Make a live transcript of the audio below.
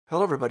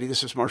Hello, everybody.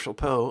 This is Marshall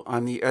Poe.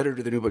 I'm the editor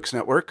of the New Books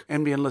Network.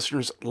 NBN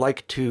listeners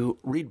like to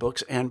read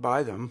books and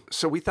buy them.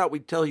 So we thought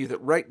we'd tell you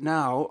that right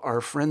now, our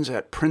friends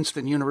at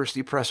Princeton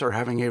University Press are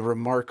having a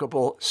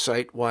remarkable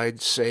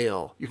site-wide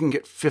sale. You can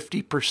get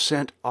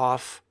 50%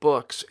 off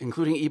books,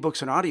 including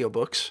ebooks and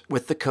audiobooks,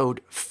 with the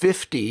code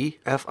 50,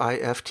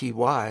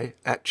 F-I-F-T-Y,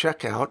 at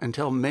checkout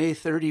until May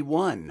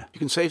 31. You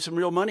can save some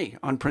real money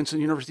on Princeton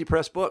University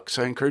Press books.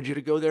 I encourage you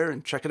to go there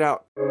and check it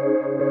out.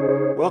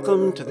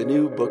 Welcome to the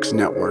New Books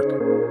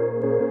Network.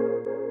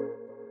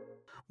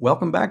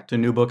 Welcome back to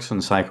New Books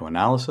in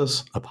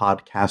Psychoanalysis, a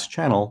podcast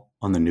channel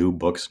on the New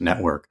Books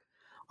Network.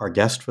 Our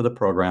guest for the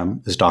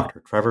program is Dr.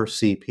 Trevor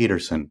C.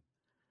 Peterson.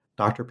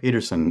 Dr.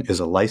 Peterson is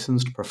a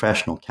licensed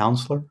professional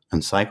counselor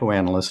and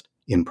psychoanalyst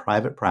in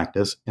private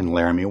practice in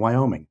Laramie,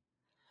 Wyoming.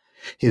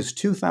 His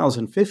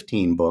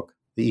 2015 book,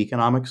 The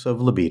Economics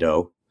of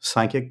Libido,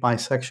 Psychic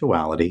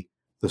Bisexuality,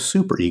 the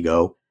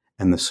Superego,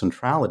 and the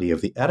Centrality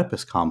of the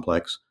Oedipus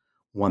Complex,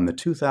 won the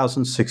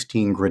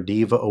 2016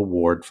 Gradiva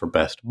Award for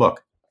Best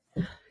Book.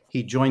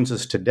 He joins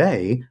us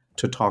today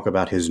to talk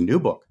about his new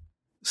book,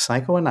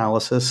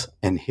 Psychoanalysis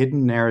and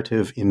Hidden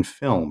Narrative in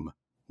Film,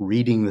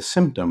 Reading the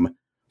Symptom,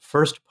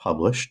 first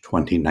published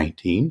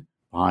 2019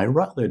 by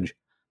Routledge.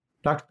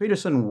 Dr.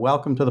 Peterson,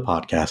 welcome to the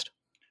podcast.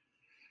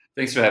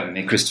 Thanks for having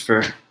me,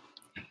 Christopher.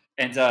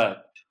 And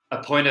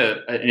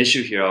an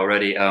issue here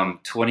already.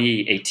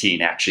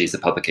 2018 actually is the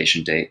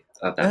publication date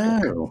of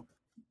that book.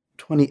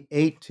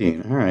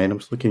 2018. All right, I'm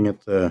just looking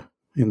at the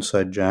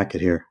inside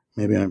jacket here.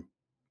 Maybe I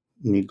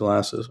need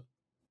glasses.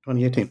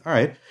 2018. All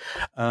right.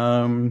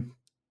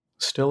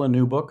 Still a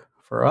new book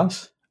for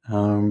us.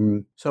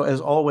 So as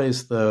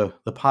always, the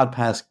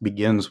podcast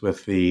begins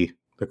with the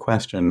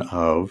question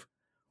of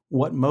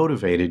what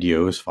motivated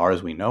you, as far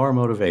as we know our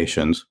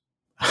motivations,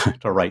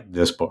 to write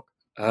this book?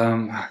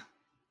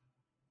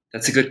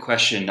 That's a good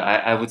question.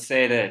 I would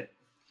say that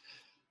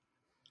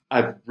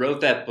I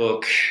wrote that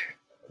book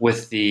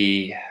with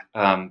the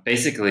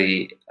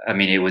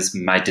it was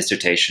my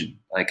dissertation.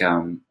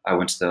 I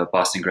went to the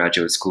Boston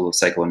Graduate School of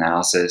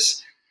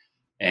Psychoanalysis,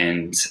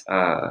 and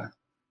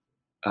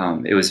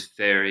it was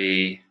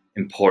very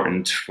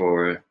important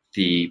for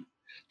the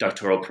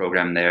doctoral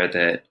program there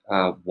that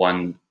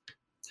one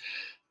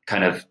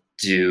kind of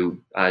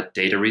do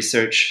data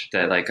research,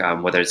 that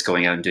whether it's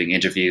going out and doing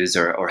interviews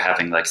or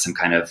having some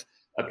kind of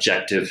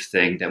objective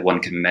thing that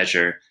one can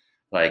measure.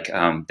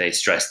 They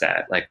stressed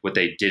that what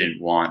they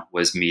didn't want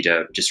was me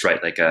to just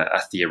write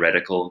a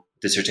theoretical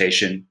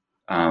dissertation.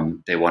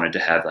 They wanted to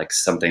have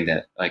something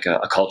that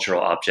a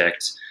cultural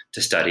object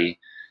to study.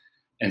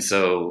 And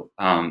so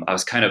I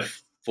was kind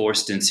of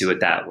forced into it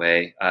that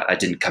way. I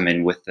didn't come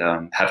in with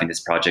having this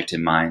project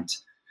in mind.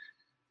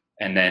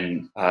 And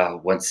then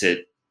once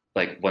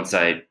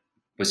I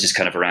was just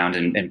kind of around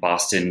in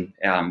Boston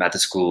at the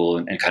school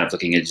and kind of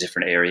looking at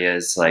different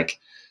areas,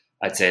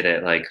 I'd say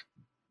that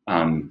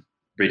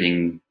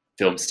reading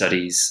film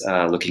studies,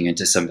 looking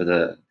into some of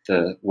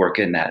the work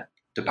in that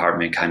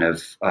department kind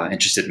of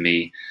interested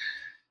me.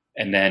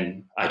 And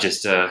then I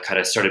just kind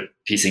of started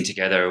piecing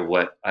together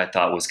what I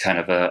thought was kind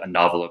of a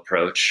novel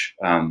approach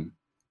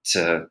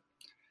to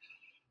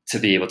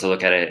be able to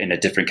look at it in a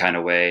different kind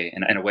of way,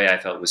 and in a way I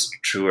felt was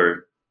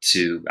truer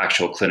to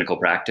actual clinical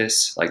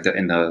practice,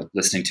 in the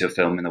listening to a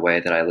film in the way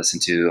that I listen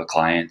to a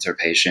client or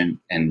patient,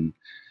 and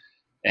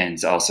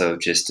also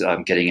just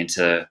getting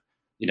into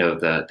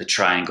the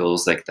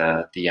triangles,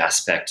 the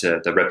aspect,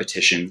 the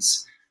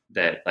repetitions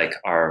that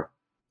are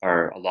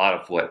a lot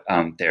of what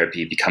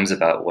therapy becomes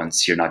about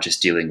once you're not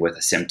just dealing with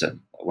a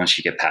symptom. Once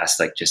you get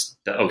past just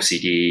the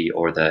OCD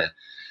or the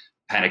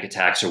panic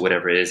attacks or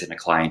whatever it is in a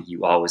client,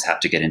 you always have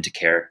to get into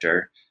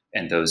character.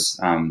 And those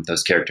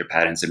character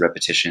patterns and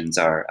repetitions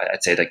are,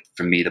 I'd say,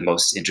 for me, the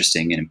most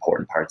interesting and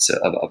important parts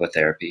of a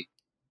therapy.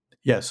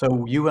 Yeah,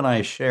 so you and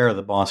I share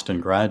the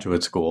Boston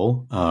Graduate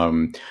School.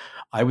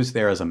 I was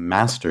there as a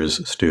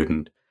master's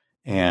student,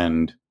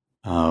 and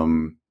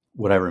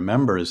what I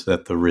remember is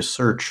that the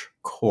research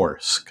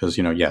course, because,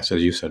 yes,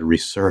 as you said,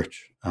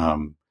 research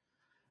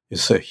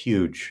is so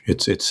huge.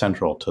 It's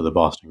central to the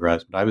Boston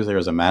Graduate. But I was there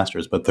as a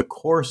master's, but the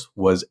course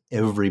was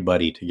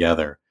everybody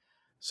together.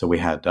 So we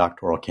had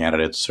doctoral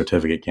candidates,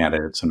 certificate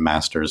candidates, and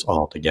masters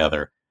all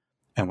together.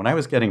 And when I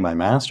was getting my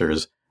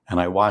master's, and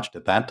I watched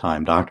at that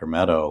time Dr.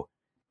 Meadow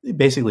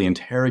basically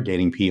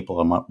interrogating people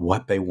about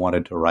what they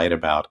wanted to write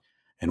about,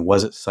 and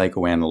was it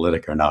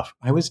psychoanalytic enough,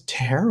 I was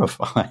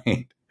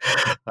terrified.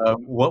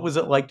 What was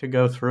it like to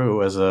go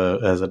through as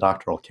a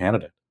doctoral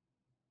candidate?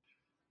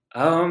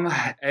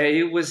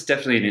 It was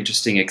definitely an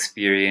interesting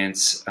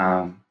experience.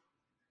 I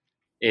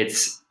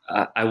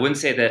wouldn't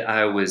say that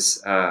I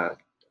was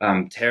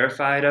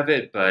terrified of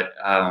it, but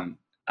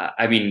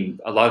I mean,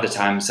 a lot of the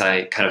times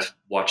I kind of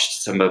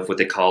watched some of what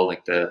they call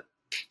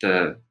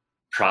the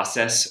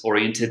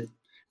process-oriented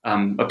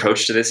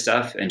approach to this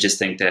stuff, and just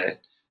think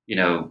that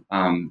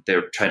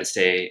they're trying to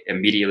say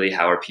immediately,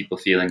 how are people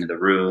feeling in the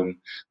room?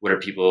 What are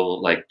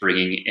people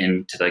bringing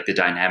into the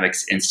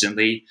dynamics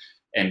instantly?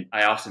 And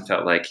I often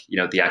felt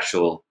the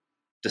actual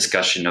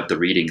discussion of the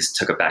readings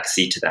took a back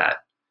seat to that.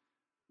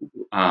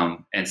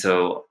 And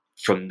so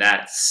from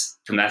that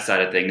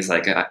side of things,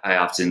 like I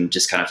often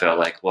just kind of felt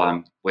like, well,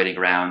 I'm waiting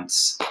around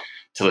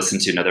to listen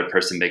to another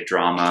person make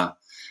drama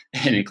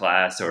in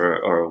class,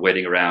 or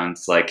waiting around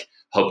like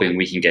hoping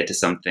we can get to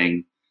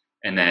something.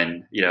 And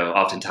then,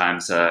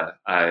 oftentimes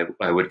I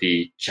would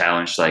be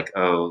challenged like,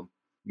 oh,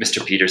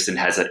 Mr. Peterson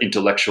has an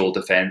intellectual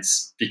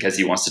defense because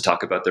he wants to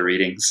talk about the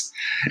readings,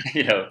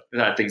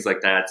 things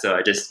like that.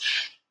 So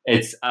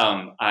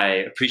I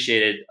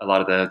appreciated a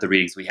lot of the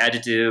readings we had to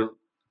do.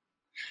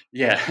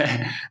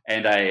 Yeah.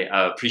 And I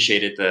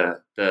appreciated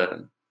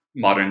the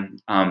modern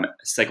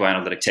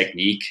psychoanalytic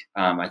technique.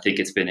 I think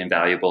it's been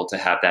invaluable to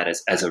have that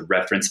as a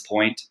reference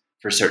point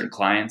for certain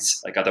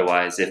clients. Like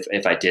otherwise,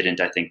 if I didn't,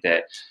 I think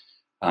that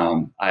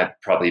I'd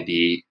probably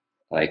be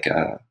like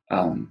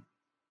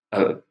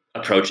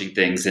approaching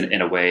things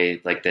in a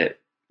way like that,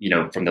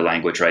 from the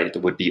language, right, that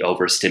would be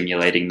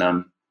overstimulating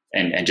them.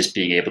 And just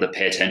being able to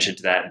pay attention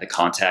to that and the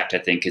contact, I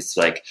think is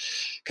like,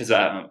 because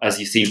as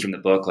you've seen from the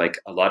book, like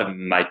a lot of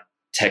my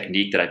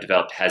technique that I've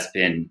developed has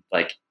been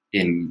like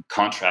in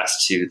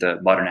contrast to the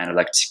modern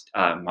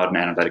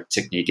analytic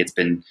technique. It's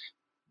been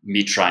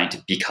me trying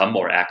to become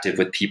more active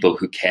with people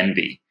who can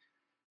be,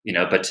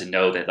 but to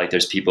know that like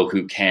there's people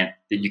that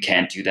you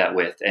can't do that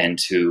with, and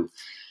who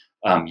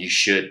you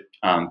should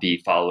be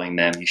following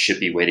them. You should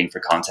be waiting for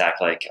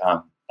contact. Like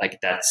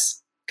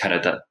that's kind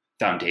of the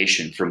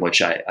foundation from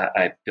which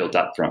I built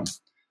up from.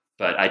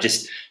 But I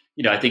just,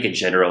 I think in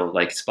general,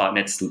 like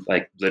Spotnitz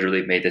like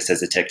literally made this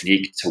as a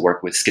technique to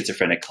work with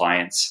schizophrenic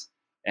clients.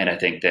 And I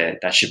think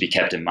that should be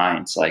kept in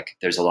mind. Like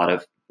there's a lot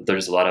of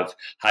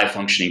high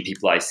functioning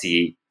people I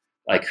see,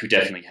 like who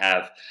definitely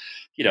have,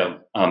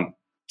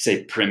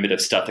 say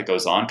primitive stuff that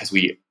goes on, because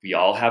we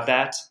all have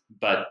that,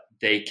 but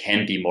they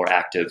can be more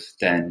active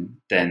than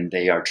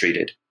they are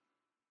treated.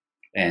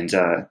 And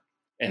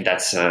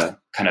that's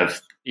kind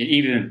of,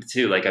 even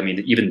too, like, I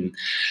mean, even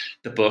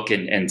the book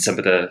and some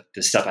of the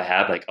stuff I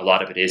have, like a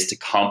lot of it is to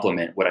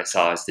complement what I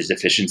saw as the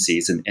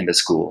deficiencies in the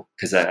school.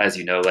 Because as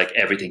you know, like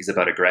everything's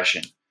about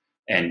aggression.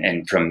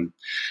 And from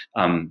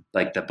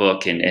like the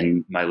book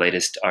and my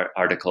latest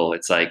article,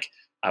 it's like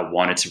I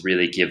wanted to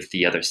really give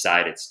the other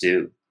side its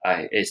due.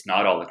 It's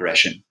not all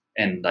aggression.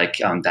 And like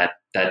that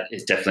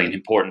is definitely an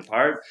important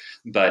part.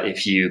 But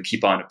if you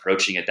keep on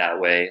approaching it that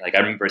way, like I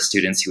remember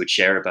students who would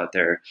share about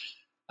their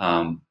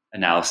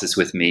analysis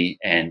with me,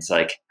 and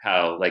like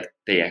how like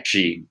they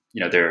actually,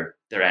 their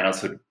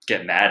analysts would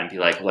get mad and be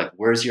like,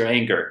 where's your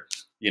anger?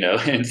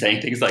 And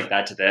saying things like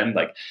that to them,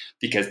 like,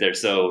 because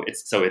it's so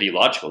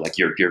ideological. Like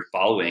you're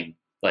following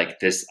like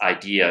this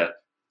idea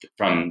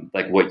from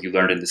like what you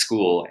learned in the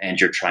school, and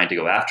you're trying to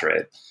go after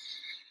it.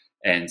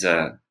 And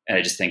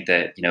I just think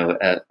that,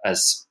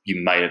 as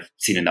you might have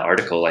seen in the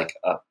article, like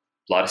a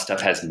lot of stuff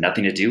has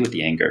nothing to do with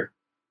the anger.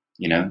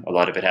 A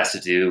lot of it has to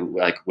do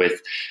like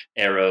with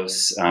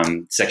eros,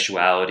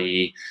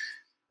 sexuality,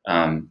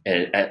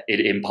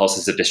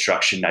 impulses of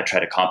destruction. I try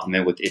to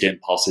complement with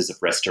impulses of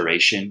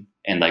restoration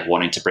and like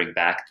wanting to bring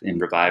back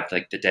and revive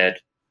like the dead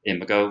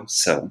imago.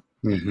 So,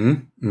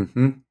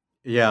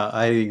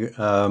 yeah,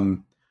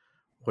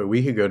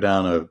 we could go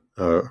down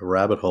a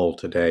rabbit hole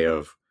today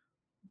of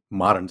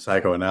modern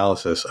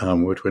psychoanalysis,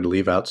 which would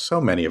leave out so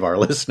many of our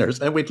listeners,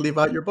 and we'd leave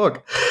out your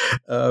book.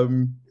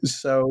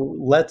 So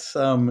let's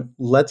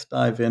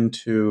dive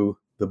into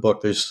the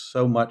book. There's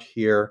so much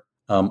here.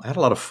 I had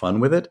a lot of fun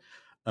with it.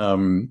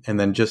 And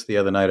then just the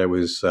other night, I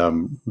was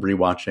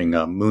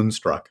rewatching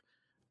Moonstruck,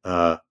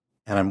 and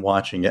I'm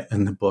watching it,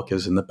 and the book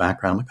is in the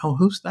background. I'm like, oh,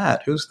 who's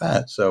that? Who's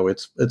that? So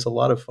it's a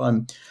lot of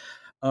fun.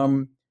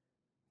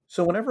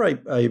 So whenever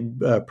I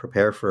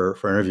prepare for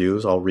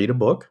interviews, I'll read a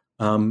book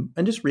and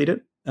just read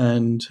it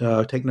and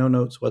take no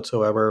notes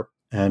whatsoever.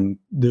 And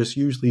there's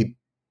usually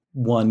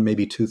one,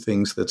 maybe two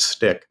things that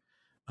stick.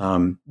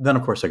 Then,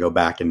 of course, I go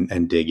back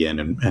and dig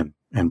in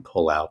and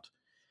pull out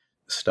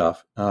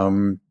stuff.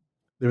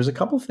 There was a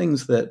couple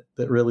things that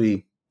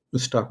really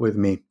stuck with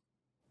me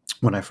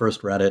when I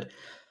first read it.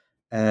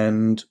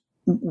 And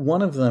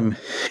one of them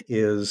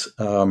is,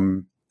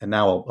 and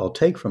now I'll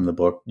take from the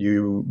book,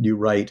 you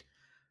write,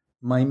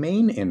 my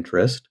main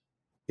interest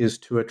is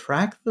to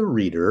attract the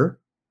reader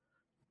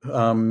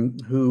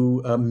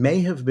who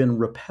may have been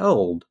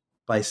repelled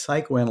by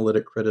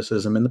psychoanalytic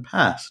criticism in the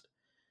past,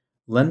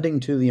 lending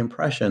to the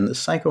impression that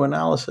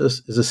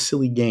psychoanalysis is a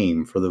silly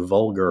game for the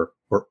vulgar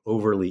or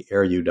overly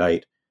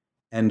erudite,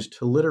 and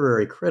to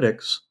literary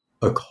critics,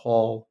 a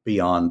call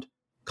beyond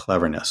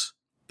cleverness.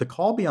 The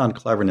call beyond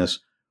cleverness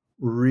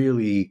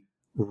really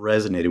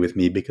resonated with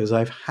me because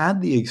I've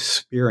had the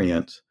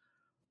experience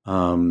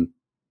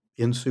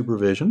in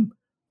supervision,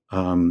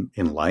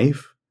 in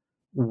life,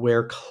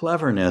 where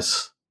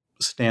cleverness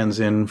stands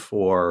in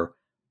for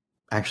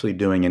actually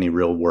doing any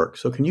real work.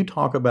 So can you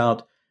talk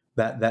about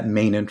that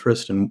main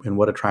interest and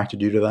what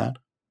attracted you to that?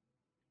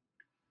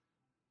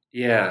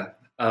 Yeah.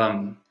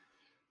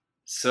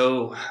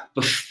 So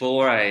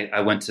before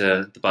I went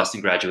to the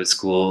Boston Graduate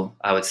School,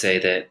 I would say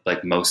that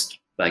like most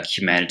like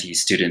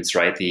humanities students,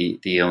 right,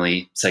 the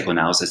only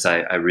psychoanalysis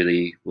I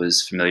really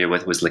was familiar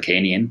with was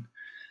Lacanian.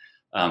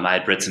 I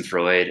had read some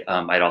Freud.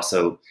 I'd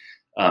also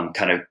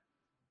kind of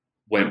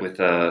went with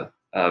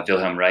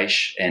Wilhelm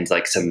Reich and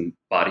like some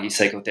body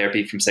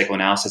psychotherapy from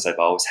psychoanalysis. I've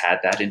always had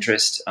that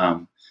interest,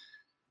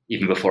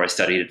 even before I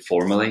studied it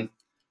formally.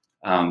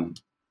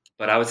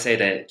 But I would say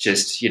that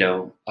just,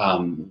 I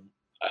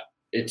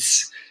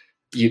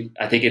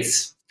think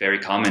it's very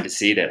common to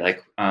see that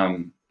like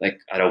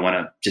I don't want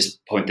to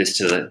just point this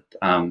to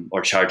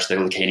or charge the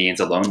Lacanians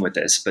alone with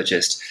this, but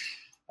just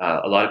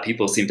a lot of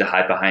people seem to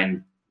hide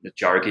behind the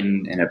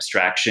jargon and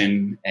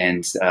abstraction,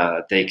 and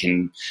they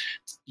can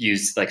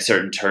use like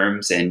certain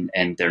terms, and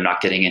they're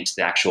not getting into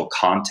the actual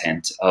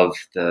content of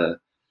the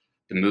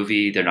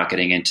movie. They're not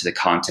getting into the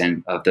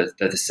content of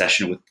the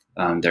session with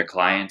their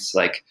clients.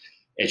 Like,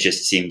 it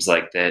just seems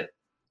like that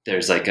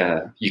there's like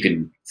you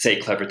can say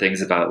clever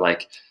things about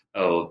like,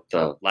 oh,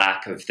 the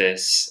lack of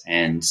this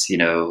and,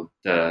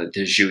 the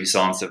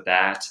jouissance of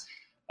that.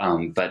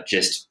 But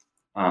just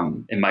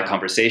in my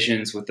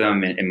conversations with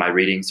them, in my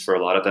readings for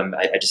a lot of them,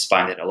 I just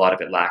find that a lot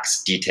of it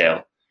lacks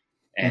detail.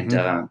 And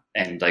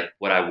and like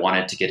what I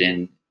wanted to get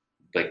in,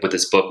 like with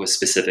this book, was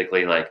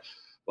specifically like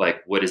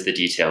what is the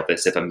detail of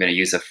this? If I'm going to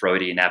use a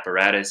Freudian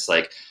apparatus,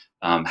 like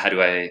how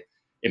do I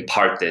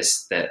impart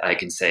this that I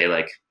can say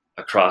like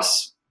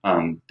across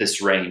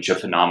this range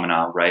of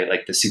phenomena, right?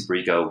 Like the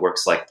superego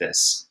works like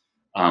this,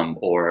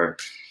 or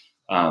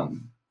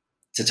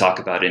to talk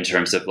about in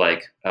terms of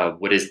like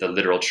what is the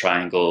literal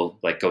triangle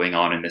like going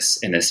on in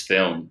this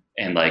film,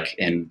 and like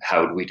and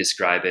how do we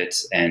describe it,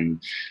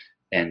 and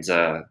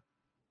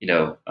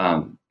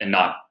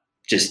not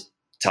just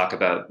talk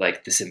about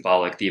like the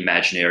symbolic, the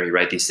imaginary,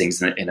 right? These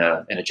things in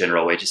a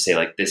general way. Just say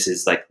like this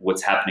is like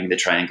what's happening in the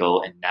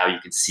triangle, and now you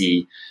can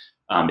see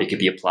it could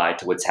be applied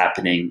to what's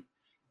happening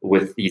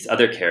with these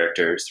other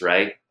characters,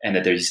 right? And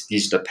that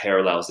these are the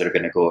parallels that are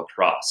going to go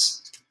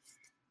across.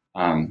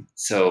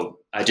 So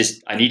I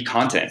need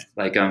content.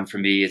 Like for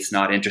me, it's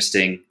not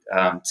interesting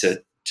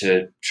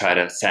to try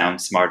to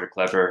sound smart or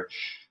clever.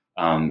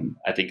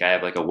 I think I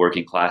have like a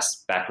working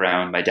class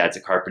background. My dad's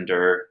a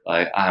carpenter.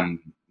 Like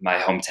my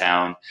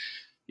hometown,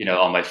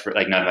 all my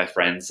none of my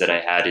friends that I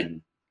had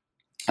in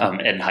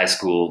high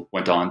school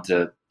went on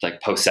to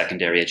like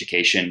post-secondary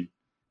education.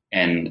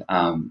 And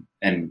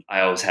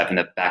I always have in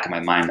the back of my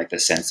mind, like the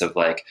sense of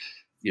like,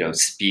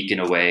 speak in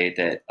a way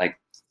that like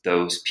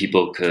those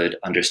people could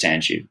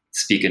understand you,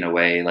 speak in a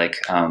way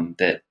like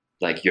that,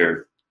 like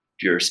you're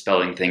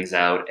spelling things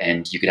out,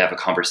 and you could have a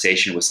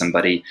conversation with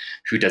somebody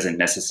who doesn't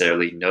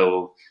necessarily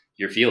know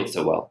your field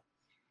so well.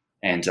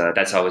 And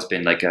that's always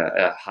been like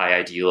a high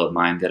ideal of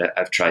mine that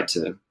I've tried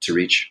to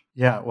reach.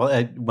 Yeah.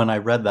 Well, when I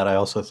read that, I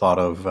also thought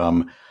of,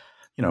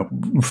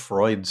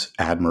 Freud's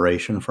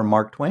admiration for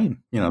Mark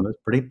Twain. That's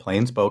pretty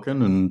plain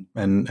spoken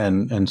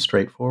and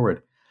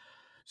straightforward.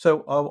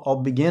 So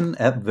I'll begin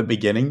at the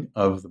beginning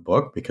of the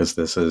book, because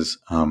this is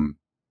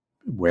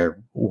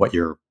where what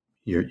you're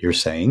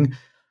saying.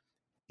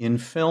 In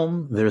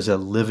film, there's a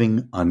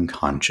living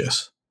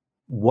unconscious.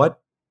 What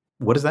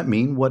does that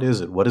mean? What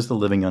is it? What is the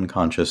living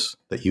unconscious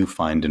that you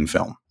find in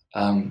film?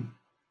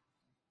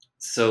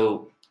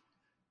 So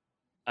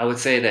I would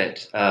say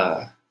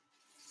that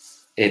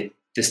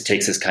this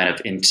takes us kind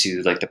of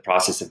into like the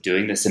process of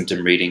doing the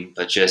symptom reading,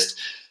 but just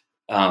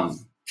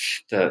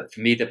for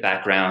me, the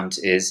background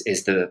is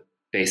the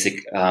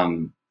basic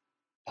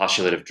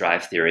postulative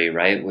drive theory,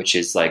 right? Which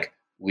is like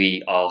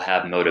we all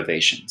have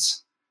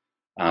motivations.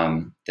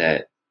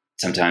 That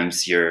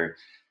sometimes you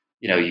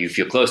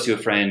feel close to a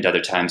friend, other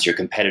times you're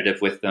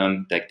competitive with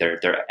them, like they're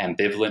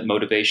ambivalent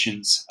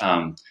motivations.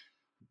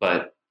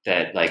 But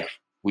that like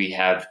we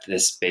have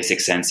this basic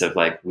sense of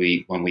like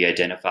when we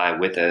identify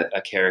with a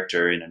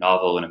character in a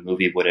novel, in a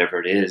movie, whatever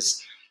it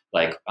is,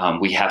 like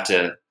we have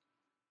to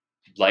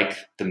like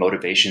the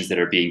motivations that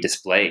are being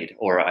displayed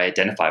or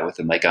identify with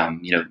them, like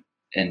in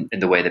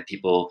the way that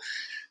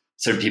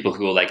certain people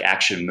who like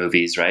action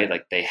movies, right?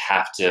 Like they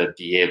have to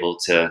be able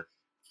to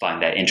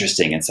find that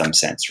interesting in some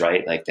sense,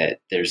 right? Like that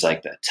there's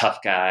like the tough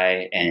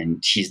guy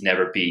and he's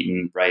never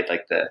beaten, right?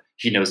 Like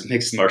he knows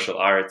mixed martial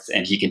arts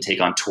and he can take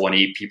on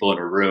 20 people in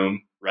a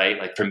room, right?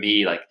 Like for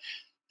me, like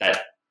that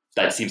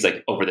seems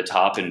like over the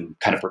top and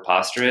kind of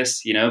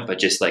preposterous, but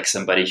just like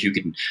somebody who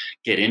can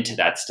get into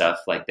that stuff,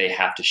 like they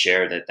have to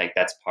share that, like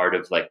that's part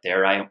of like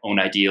their own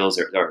ideals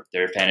or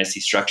their fantasy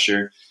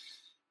structure.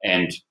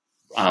 And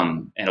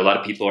a lot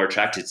of people are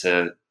attracted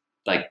to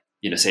like,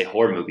 say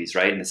horror movies,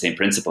 right? In the same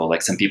principle,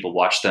 like some people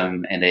watch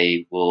them and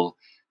they will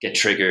get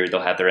triggered,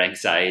 they'll have their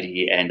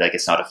anxiety and like,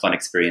 it's not a fun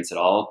experience at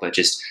all, but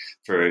just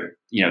for,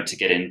 to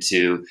get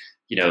into,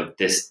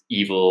 this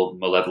evil,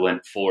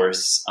 malevolent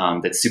force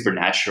that's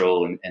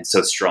supernatural and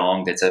so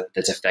strong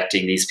that's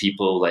affecting these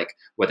people, like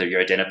whether you're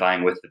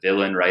identifying with the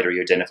villain, right, or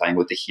you're identifying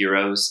with the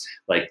heroes,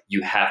 like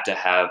you have to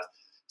have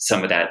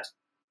some of that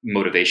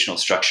motivational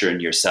structure in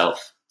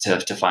yourself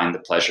to find the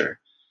pleasure.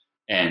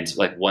 And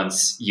like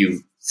once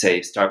you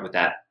start with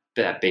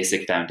that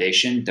basic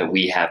foundation that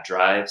we have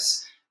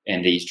drives,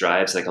 and these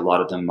drives, like a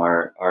lot of them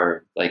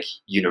are like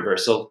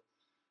universal.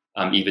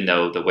 even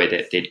though the way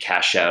that they'd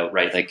cash out,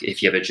 right? Like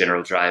if you have a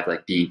general drive,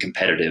 like being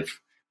competitive,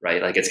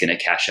 right? Like it's going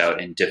to cash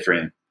out in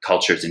different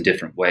cultures in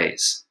different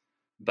ways.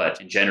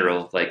 But in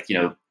general, like,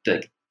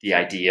 the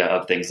idea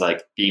of things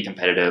like being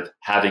competitive,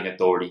 having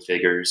authority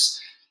figures,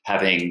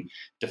 having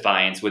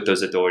defiance with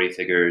those authority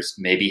figures,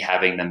 maybe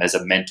having them as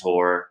a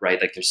mentor,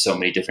 right? Like there's so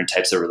many different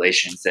types of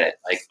relations that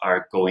like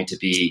are going to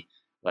be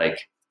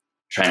like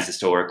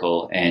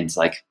transhistorical and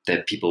like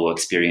that people will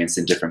experience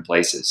in different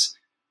places.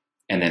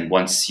 And then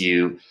once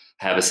you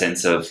have a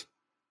sense of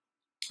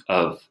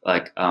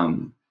like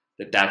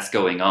that's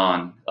going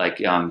on, like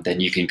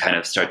then you can kind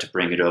of start to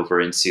bring it over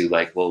into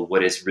like, well,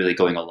 what is really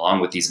going along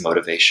with these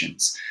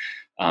motivations,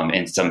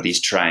 and some of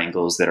these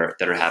triangles that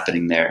are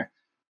happening there.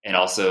 And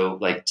also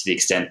like to the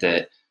extent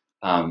that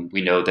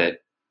we know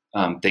that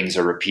things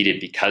are repeated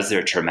because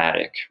they're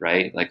traumatic,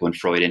 right? Like when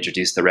Freud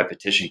introduced the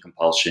repetition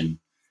compulsion,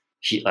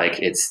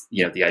 it's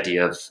the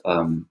idea of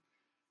a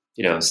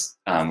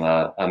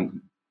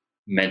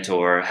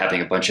mentor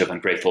having a bunch of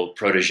ungrateful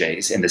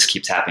proteges, and this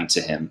keeps happening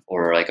to him,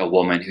 or like a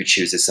woman who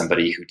chooses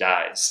somebody who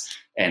dies,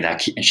 and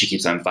she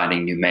keeps on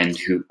finding new men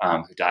who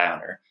die on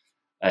her.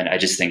 And I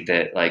just think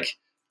that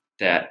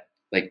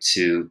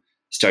to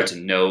start to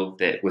know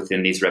that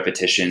within these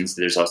repetitions,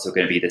 there's also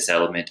going to be this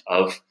element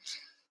of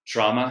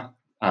trauma.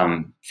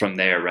 From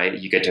there, right,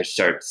 you get to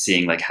start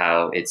seeing like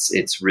how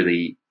it's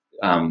really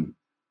kind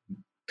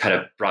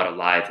of brought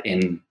alive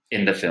in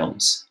the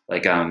films.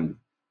 Like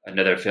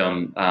another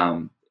film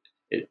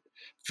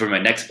for my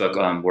next book,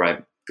 where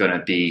I'm going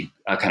to be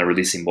kind of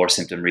releasing more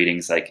symptom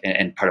readings, like,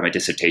 and part of my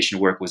dissertation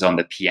work was on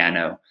the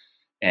piano.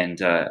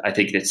 And I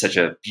think it's such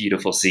a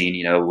beautiful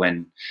scene,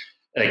 when,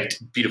 like,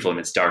 beautiful in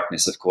its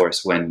darkness, of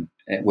course, when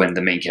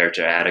the main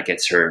character Ada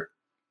gets her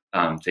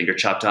finger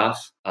chopped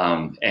off,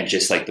 and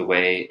just like the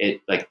way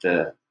it, like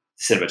the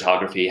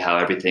cinematography, how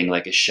everything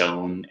like is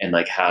shown, and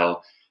like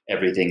how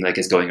everything like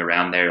is going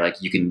around there, like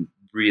you can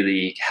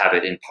really have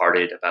it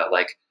imparted about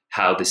like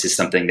how this is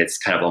something that's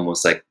kind of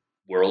almost like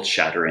world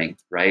shattering,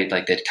 right?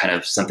 Like that kind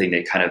of something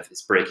that kind of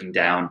is breaking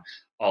down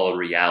all of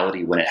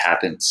reality when it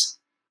happens.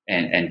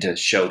 And to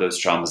show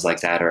those traumas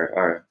like that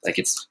are like,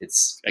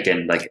 it's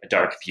again, like a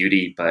dark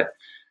beauty, but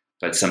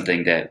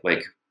something that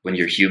like when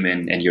you're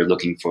human and you're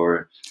looking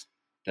for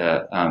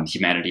the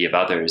humanity of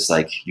others,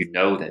 like,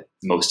 that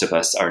most of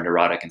us are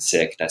neurotic and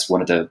sick. That's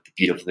one of the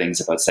beautiful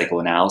things about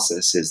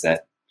psychoanalysis, is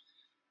that,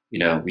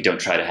 we don't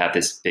try to have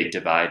this big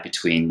divide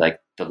between like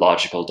the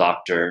logical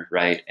doctor,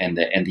 right, and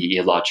the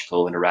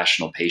illogical and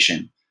irrational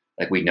patient.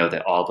 Like we know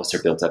that all of us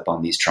are built up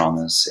on these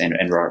traumas and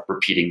are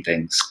repeating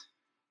things.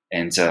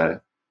 And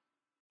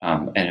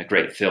a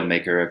great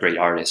filmmaker, a great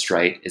artist,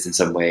 right, is in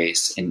some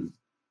ways in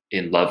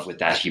love with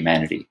that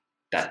humanity,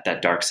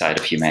 that dark side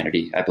of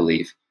humanity, I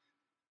believe.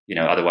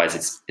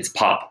 Otherwise it's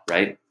pop,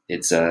 right?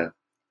 It's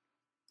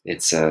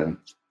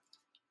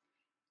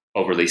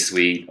overly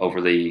sweet,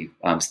 overly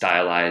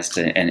stylized,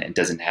 and it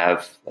doesn't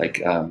have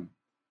like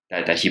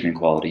that human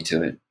quality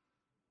to it.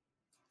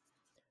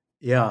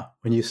 Yeah,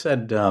 when you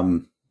said,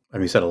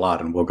 you said a lot,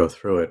 and we'll go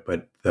through it,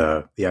 but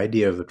the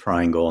idea of the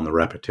triangle and the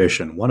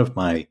repetition. One of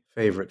my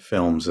favorite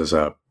films is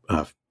I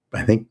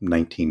think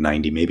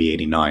 1990, maybe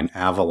 89,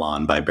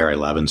 Avalon by Barry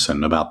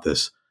Levinson, about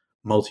this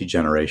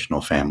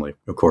multi-generational family,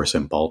 of course,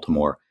 in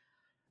Baltimore.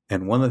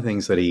 And one of the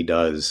things that he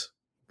does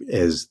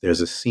is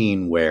there's a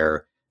scene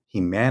where he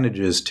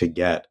manages to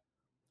get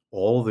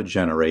all the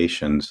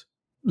generations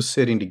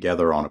sitting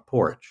together on a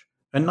porch,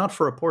 and not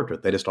for a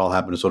portrait. They just all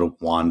happen to sort of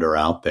wander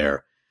out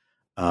there.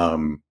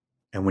 And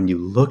when you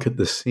look at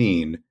the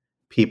scene,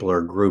 people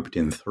are grouped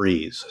in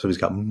threes. So he's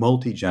got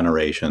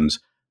multi-generations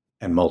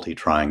and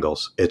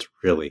multi-triangles.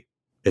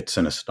 It's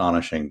an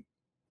astonishing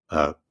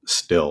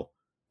still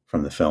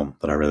from the film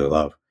that I really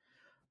love.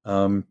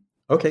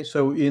 Okay,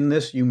 so in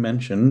this you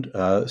mentioned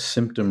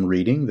symptom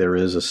reading. There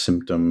is a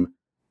symptom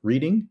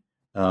reading.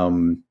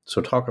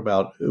 So talk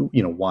about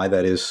why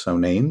that is so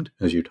named,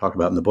 as you talk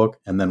about in the book,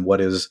 and then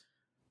what is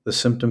the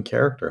symptom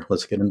character.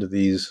 Let's get into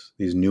these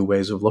new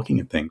ways of looking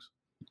at things.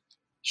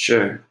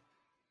 Sure.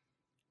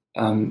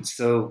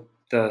 So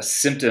the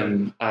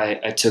symptom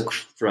I took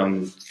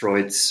from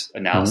Freud's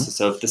analysis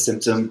of the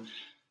symptom.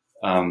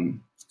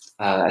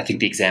 I think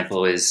the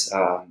example is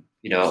a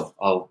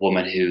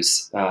woman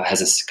who's has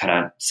this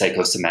kind of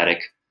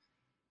psychosomatic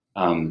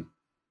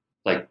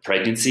like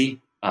pregnancy,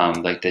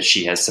 like that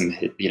she has some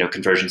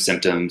conversion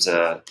symptoms.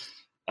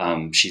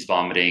 She's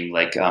vomiting.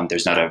 Like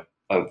there's not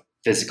a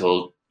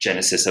physical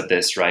genesis of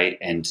this, right?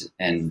 And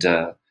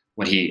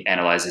when he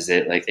analyzes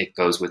it, like it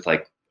goes with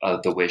like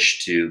the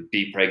wish to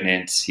be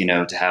pregnant,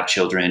 to have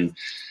children,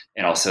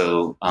 and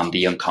also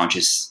the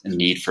unconscious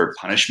need for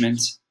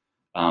punishment.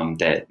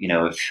 That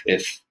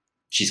if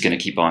she's going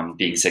to keep on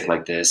being sick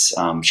like this,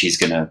 she's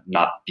going to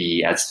not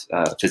be as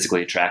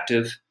physically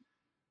attractive.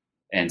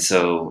 And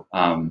so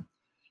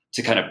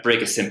to kind of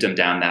break a symptom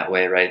down that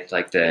way, right?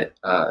 Like that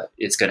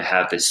it's going to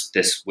have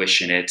this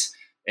wish in it,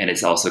 and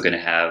it's also going to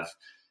have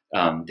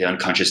the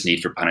unconscious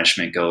need for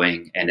punishment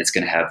going, and it's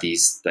going to have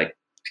these like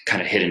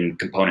kind of hidden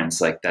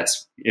components. Like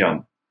that's,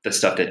 the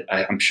stuff that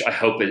I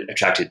hope it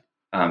attracted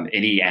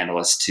any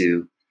analyst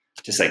to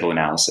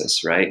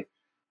psychoanalysis, right?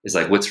 Is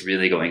like, what's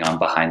really going on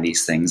behind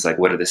these things? Like,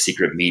 what are the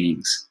secret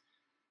meanings?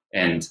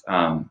 And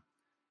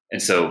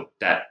so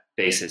that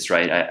basis,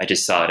 right? I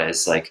just saw it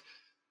as like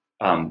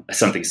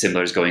something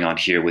similar is going on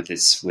here with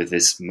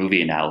this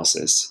movie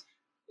analysis.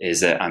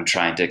 Is that I'm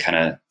trying to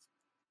kind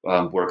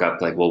of work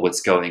up like, well,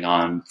 what's going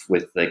on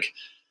with like,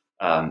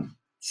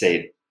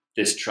 say,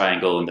 this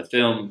triangle in the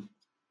film,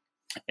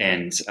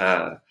 and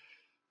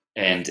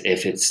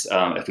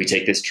if we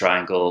take this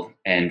triangle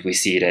and we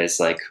see it as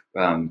like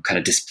kind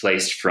of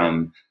displaced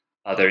from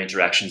other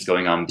interactions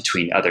going on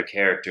between other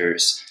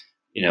characters,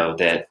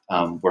 that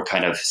we're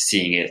kind of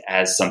seeing it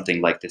as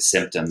something like the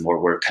symptom, or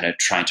we're kind of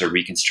trying to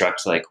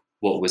reconstruct like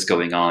what was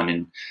going on.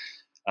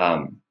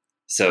 And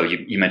so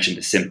you mentioned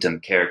the symptom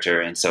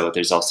character, and so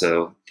there's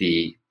also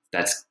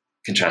that's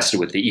contrasted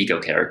with the ego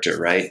character,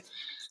 right?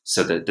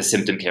 So the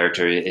symptom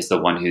character is the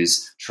one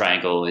whose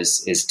triangle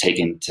is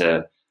taken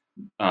to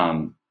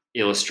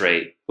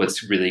illustrate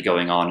what's really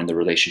going on in the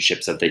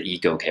relationships of the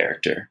ego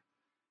character.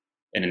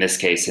 And in this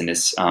case, in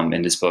this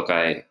book,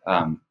 I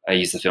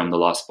use the film The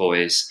Lost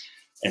Boys,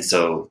 and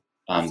so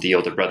the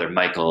older brother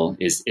Michael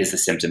is the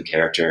symptom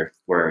character,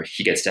 where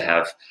he gets to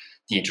have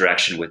the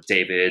interaction with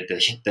David,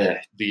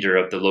 the leader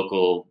of the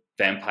local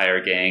vampire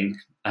gang,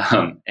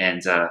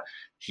 and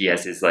he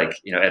has his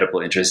like edible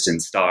interest in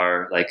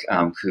Star, like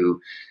who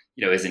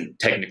isn't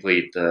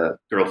technically the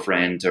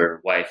girlfriend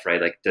or wife,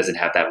 right? Like doesn't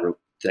have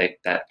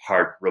that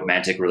hard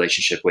romantic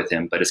relationship with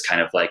him, but is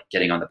kind of like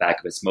getting on the back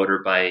of his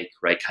motorbike,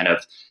 right? Kind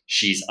of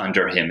she's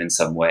under him in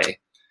some way,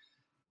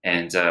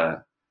 and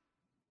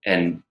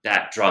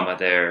that drama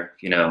there,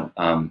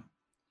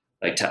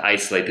 like to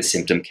isolate the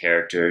symptom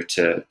character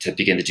to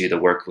begin to do the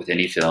work with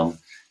any film.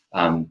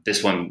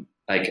 This one,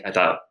 like I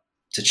thought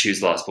to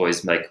choose Lost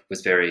Boys, like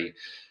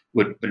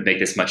would make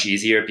this much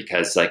easier,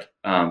 because like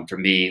for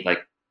me,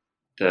 like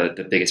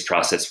the biggest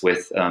process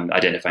with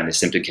identifying the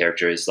symptom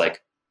character is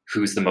like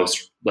who's the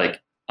most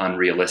like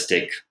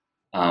unrealistic,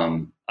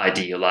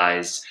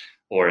 idealized,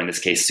 or in this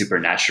case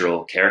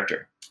supernatural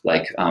character.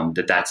 Like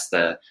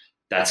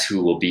that's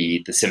who will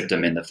be the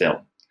symptom in the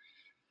film.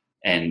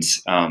 And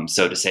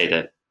so to say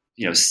that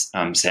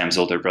Sam's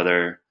older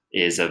brother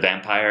is a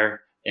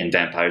vampire and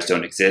vampires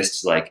don't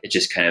exist, like it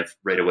just kind of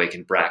right away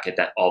can bracket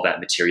all that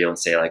material and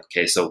say like,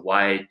 okay, so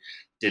why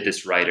did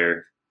this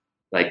writer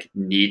like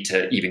need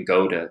to even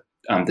go to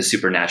the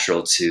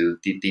supernatural, to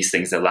these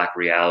things that lack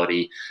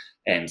reality,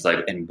 and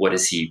what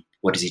is he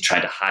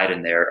trying to hide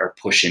in there or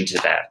push into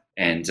that?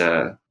 And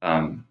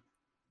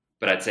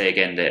but I'd say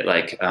again that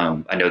like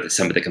I know that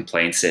some of the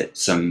complaints that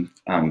some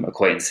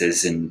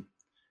acquaintances and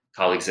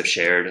colleagues have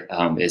shared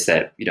is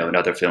that in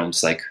other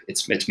films like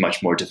it's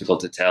much more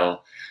difficult to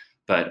tell.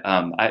 But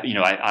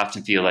I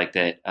often feel like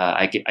that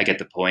I get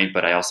the point,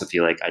 but I also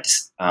feel like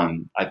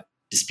I've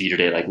disputed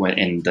it, like when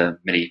in the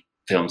many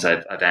films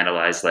I've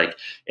analyzed, like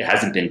it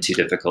hasn't been too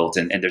difficult,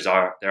 and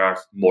there are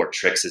more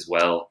tricks as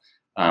well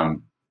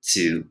to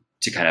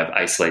kind of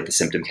isolate the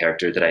symptom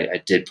character that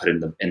I did put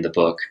in the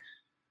book.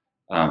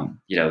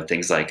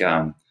 Things like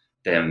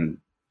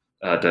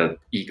the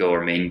ego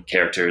or main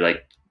character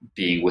like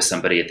being with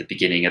somebody at the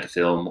beginning of the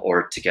film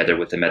or together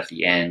with them at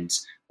the end.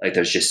 Like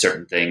there's just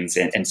certain things,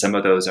 and some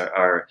of those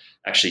are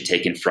actually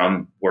taken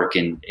from work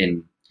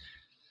in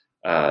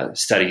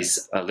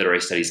studies,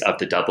 literary studies of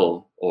the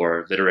double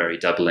or literary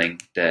doubling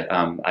that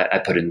I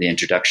put in the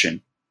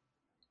introduction.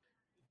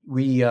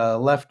 We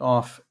left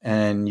off,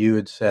 and you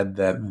had said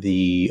that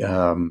the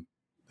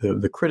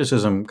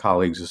criticism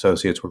colleagues,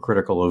 associates were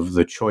critical of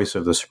the choice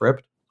of the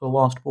script, The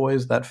Lost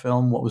Boys, that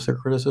film. What was their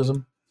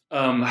criticism?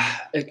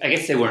 I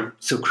guess they weren't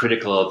so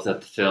critical of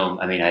the film.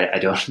 I mean, I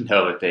don't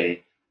know if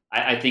they.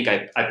 I think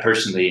I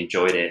personally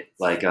enjoyed it.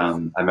 Like I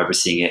remember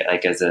seeing it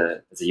like as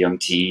a young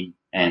teen,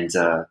 and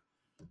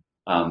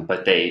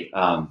but they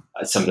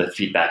some of the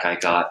feedback I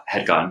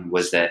had gotten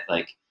was that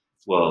like,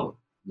 well,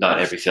 not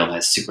every film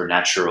has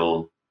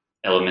supernatural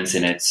elements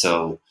in it,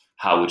 so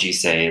how would you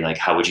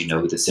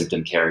know who the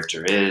symptom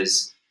character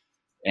is?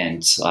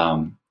 And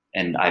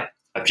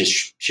I've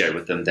just shared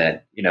with them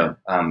that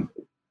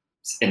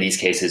in these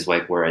cases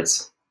like where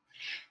it's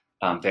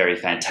very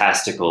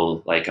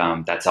fantastical, like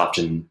that's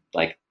often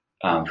like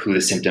who the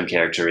symptom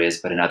character is,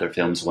 but in other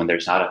films when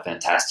there's not a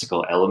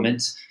fantastical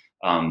element,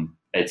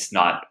 it's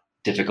not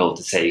difficult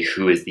to say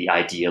who is the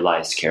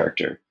idealized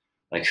character,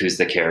 like who's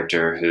the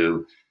character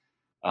who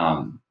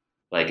when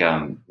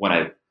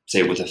I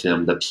say with the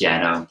film The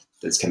Piano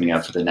that's coming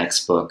out for the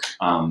next book,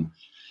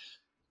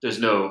 there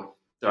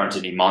aren't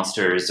any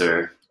monsters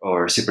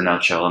or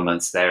supernatural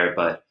elements there,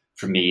 but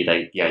for me,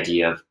 like the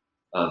idea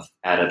of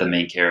Ada, the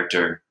main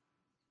character,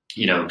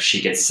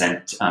 she gets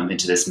sent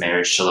into this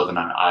marriage to live on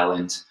an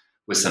island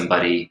with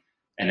somebody,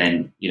 and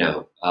then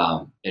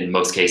in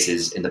most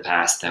cases in the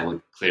past that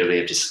would clearly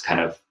have just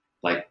kind of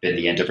like been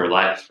the end of her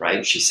life,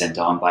 right? She's sent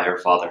on by her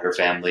father, her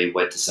family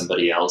wed to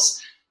somebody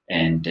else,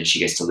 and then she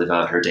gets to live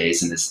out her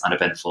days in this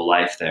uneventful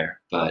life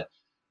there. But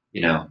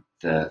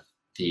the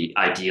the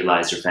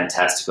idealized or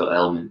fantastical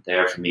element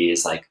there for me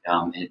is like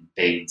in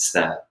Baines,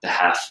 the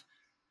half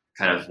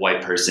kind of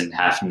white person,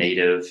 half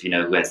native, you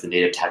know, who has the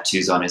native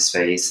tattoos on his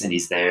face, and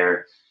he's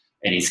there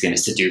and he's going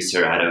to seduce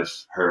her out of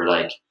her,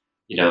 like,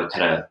 you know,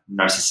 kind of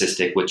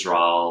narcissistic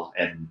withdrawal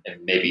and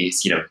maybe,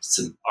 you know,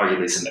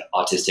 arguably some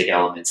autistic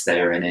elements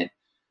there in it,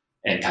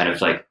 and kind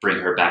of like bring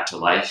her back to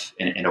life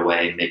in a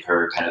way, and make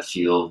her kind of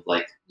feel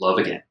like love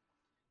again.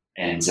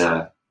 And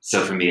so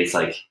for me, it's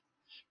like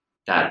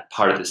that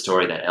part of the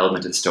story, that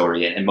element of the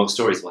story, and most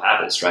stories will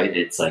have this, right?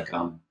 It's like,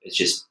 it's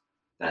just,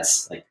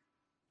 that's like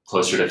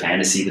closer to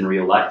fantasy than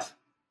real life.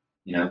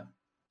 You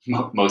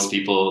know, most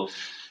people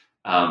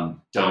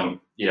don't,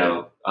 you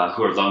know,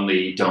 who are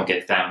lonely don't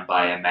get found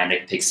by a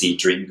manic pixie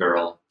dream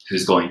girl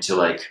who's going to,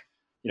 like,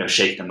 you know,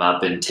 shake them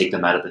up and take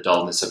them out of the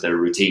dullness of their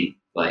routine.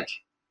 Like,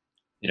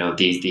 you know,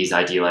 these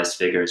idealized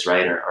figures,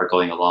 right, are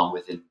going along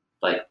with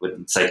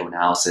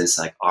psychoanalysis,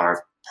 like,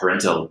 our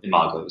parental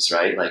imagos,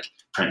 right? Like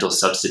parental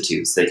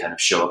substitutes. They kind of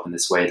show up in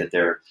this way that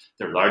they're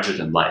larger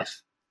than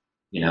life.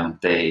 You know,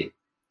 they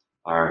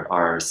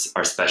are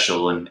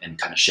special and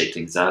kind of shake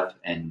things up,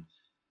 and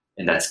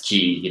that's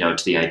key, you know,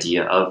 to the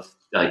idea of,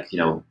 like, you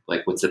know,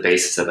 like, what's the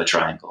basis of a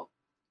triangle,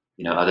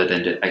 you know, other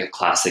than like a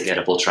classic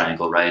Oedipal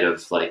triangle, right,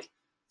 of like,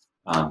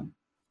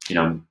 you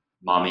know,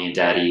 mommy and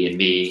daddy and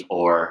me,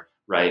 or,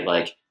 right,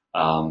 like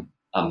a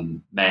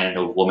man and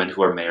a woman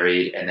who are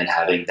married, and then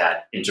having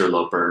that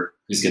interloper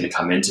who's going to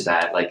come into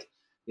that. Like,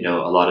 you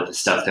know, a lot of the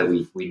stuff that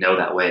we know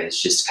that way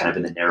is just kind of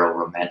in the narrow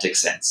romantic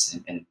sense,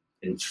 and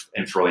in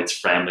Freud's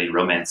family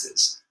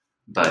romances.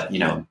 But, you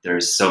know,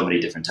 there's so many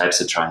different types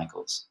of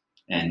triangles,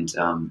 and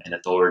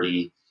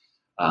authority,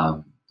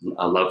 a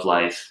love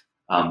life,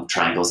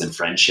 triangles and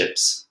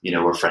friendships, you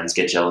know, where friends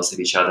get jealous of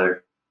each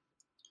other.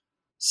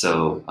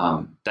 So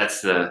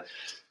that's the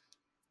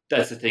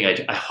thing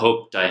I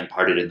hoped I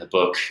imparted in the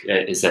book,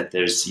 is that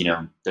there's, you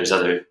know, there's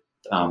other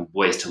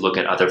ways to look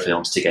at other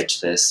films to get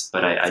to this.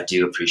 But I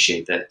do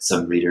appreciate that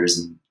some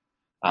readers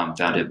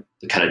found it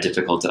kind of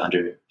difficult to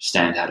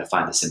understand how to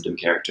find the symptom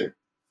character.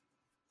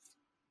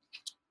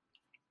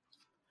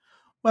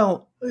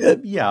 Well,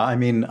 yeah, I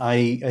mean,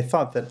 I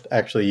thought that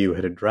actually you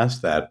had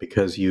addressed that,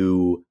 because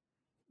you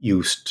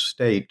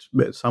state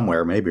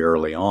somewhere, maybe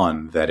early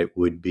on, that it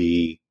would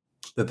be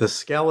that the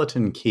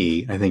skeleton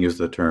key, I think is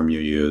the term you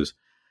use,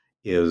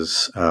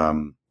 is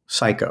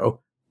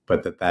psycho,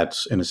 but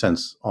that's in a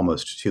sense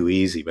almost too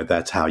easy, but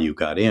that's how you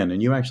got in.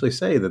 And you actually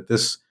say that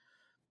this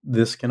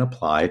can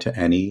apply to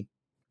any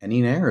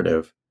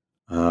narrative.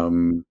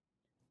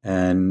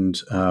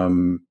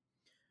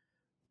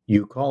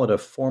 You call it a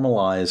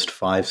formalized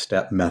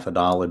 5-step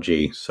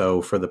methodology.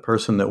 So for the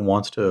person that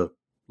wants to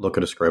look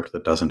at a script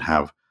that doesn't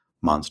have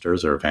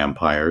monsters or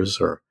vampires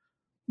or,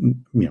 you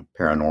know,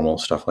 paranormal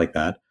stuff like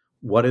that,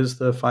 what is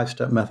the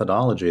 5-step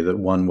methodology that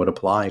one would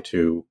apply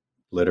to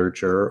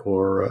literature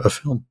or a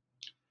film?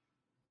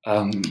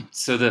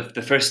 So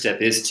the first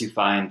step is to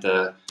find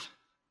the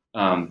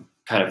kind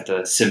of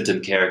the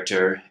symptom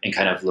character, and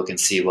kind of look and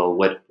see, well,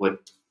 what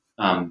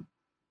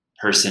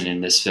person in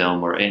this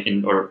film,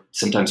 or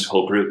sometimes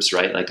whole groups,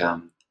 right? Like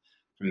for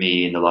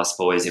me in The Lost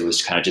Boys, it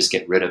was kind of just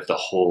get rid of the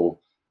whole,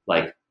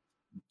 like,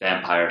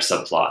 vampire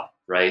subplot,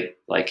 right?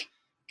 Like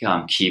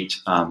keep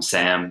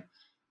Sam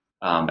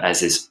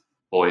as his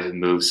boy who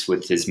moves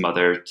with his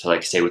mother to,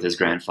 like, stay with his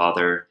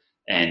grandfather,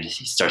 and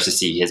he starts to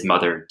see his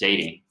mother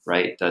dating,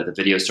 right, the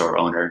video store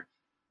owner.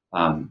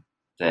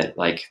 That,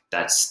 like,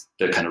 that's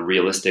the kind of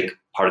realistic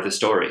part of the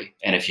story.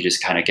 And if you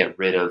just kind of get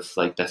rid of,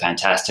 like, the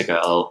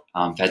fantastical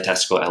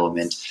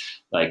element,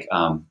 like,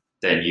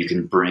 then you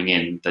can bring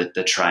in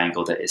the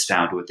triangle that is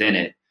found within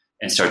it,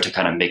 and start to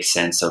kind of make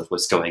sense of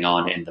what's going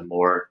on in the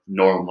more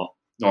normal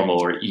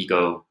or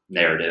ego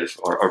narrative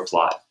or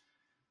plot.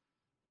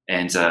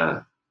 And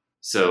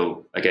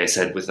so, like I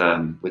said, with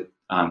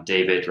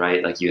David,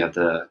 right, like, you have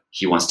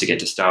he wants to get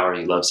to Star,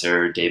 he loves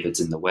her, David's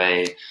in the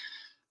way.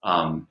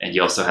 And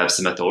you also have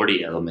some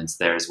authority elements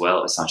there as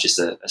well. It's not just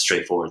a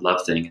straightforward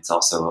love thing. It's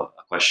also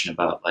a question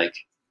about, like,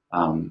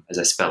 as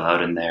I spell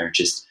out in there,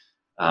 just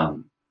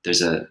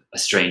there's a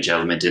strange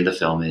element in the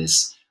film,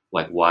 is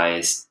like, why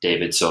is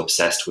David so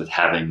obsessed with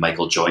having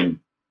Michael join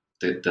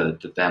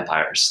the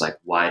vampires? Like,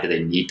 why do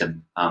they need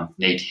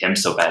him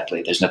so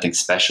badly? There's nothing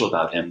special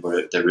about him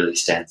that really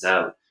stands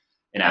out.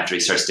 And after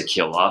he starts to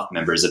kill off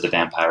members of the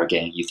vampire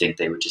gang, you think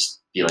they would just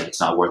be like,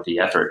 it's not worth the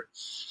effort.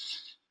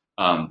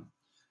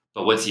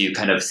 But once you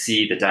kind of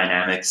see the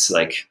dynamics,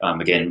 like,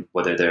 again,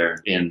 whether they're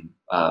in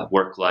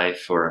work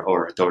life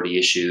or authority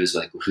issues,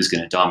 like who's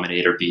going to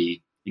dominate or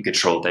be in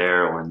control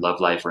there, or in love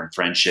life or in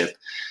friendship,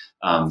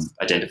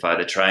 identify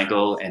the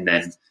triangle. And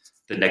then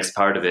the next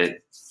part of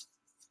it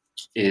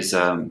is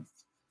kind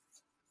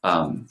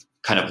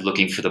of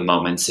looking for the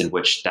moments in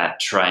which that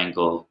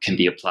triangle can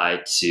be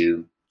applied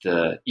to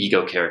the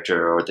ego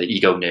character or the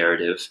ego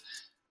narrative.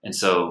 And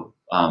so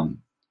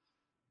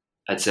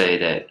I'd say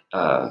that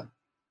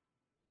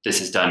this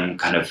is done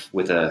kind of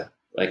with the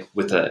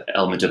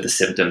element of the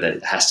symptom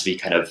that has to be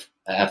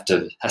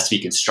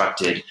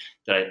constructed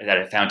that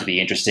I found to be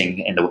interesting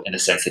in the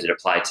sense that it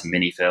applied to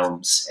many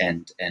films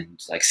and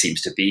like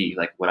seems to be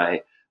like what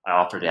I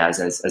offered as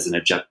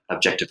an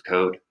objective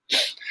code.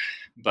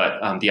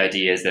 But the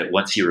idea is that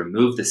once you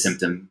remove the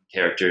symptom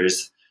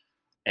characters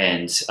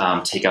and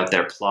take out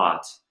their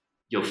plot,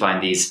 you'll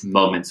find these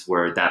moments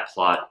where that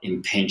plot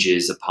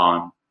impinges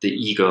upon the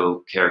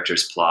ego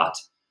character's plot.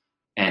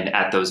 And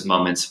at those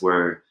moments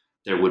where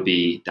there would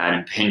be that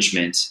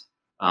impingement,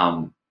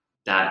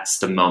 that's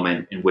the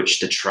moment in which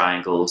the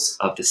triangles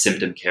of the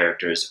symptom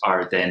characters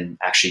are then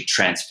actually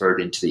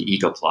transferred into the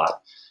ego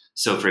plot.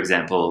 So, for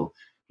example,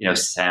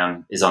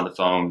 Sam is on the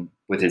phone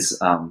with his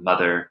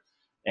mother,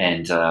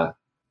 and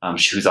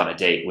who's on a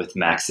date with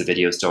Max, the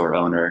video store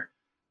owner.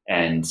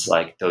 And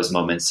like those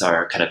moments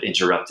are kind of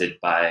interrupted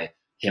by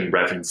him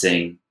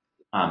referencing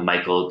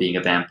Michael being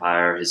a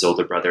vampire, his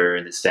older brother,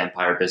 and this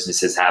vampire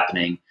business is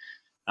happening.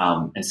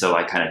 And so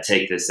I kind of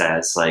take this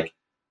as like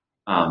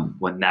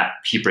when that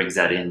he brings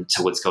that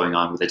into what's going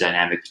on with the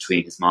dynamic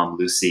between his mom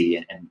Lucy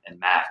and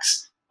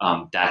Max.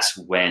 That's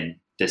when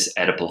this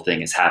Oedipal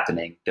thing is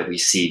happening that we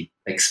see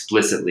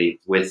explicitly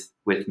with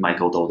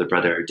Michael, the older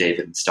brother,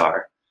 David, and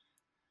Star.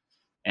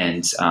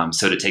 And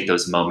so to take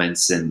those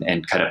moments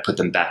and kind of put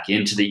them back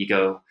into the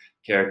ego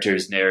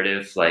character's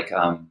narrative, like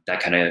that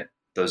kind of,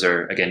 those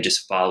are, again,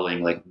 just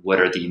following like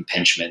what are the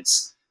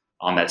impingements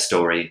on that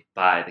story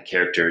by the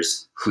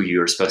characters who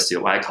you're supposed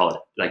to, I call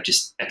it like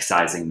just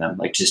excising them,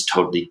 like just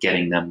totally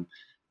getting them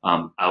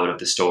out of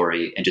the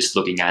story and just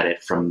looking at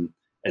it from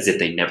as if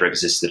they never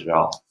existed at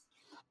all.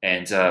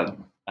 And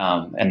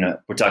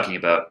we're talking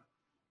about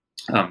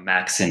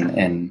Max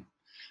and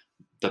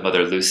the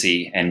mother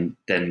Lucy, and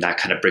then that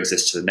kind of brings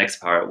us to the next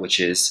part, which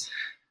is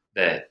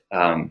that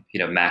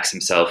Max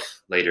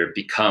himself later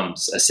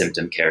becomes a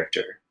symptom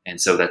character,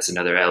 and so that's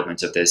another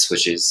element of this,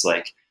 which is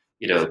like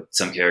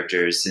some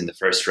characters in the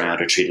first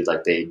round are treated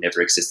like they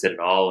never existed at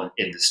all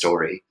in the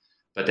story,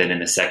 but then in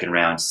the second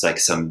round, it's like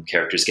some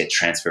characters get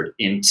transferred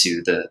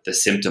into the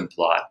symptom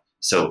plot.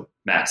 So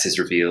Max is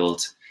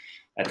revealed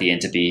at the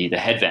end to be the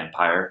head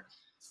vampire,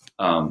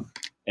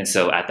 and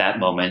so at that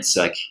moment,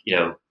 like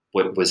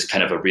what was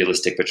kind of a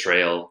realistic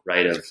portrayal,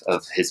 right,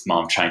 of his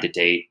mom trying to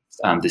date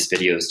this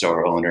video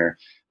store owner.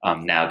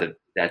 Now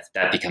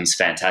that becomes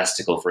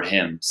fantastical for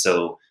him.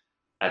 So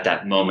at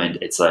that moment,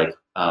 it's like,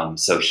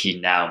 so he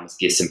now must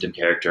be a symptom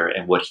character,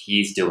 and what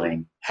he's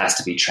doing has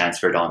to be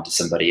transferred on to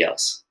somebody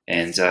else.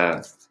 And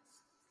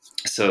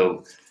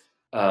so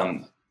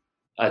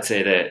I'd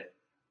say that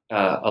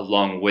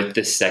along with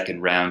this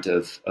second round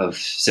of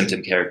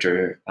symptom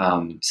character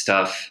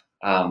stuff,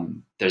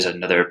 there's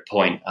another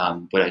point.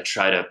 What I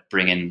try to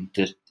bring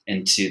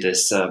into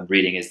this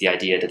reading is the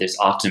idea that there's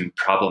often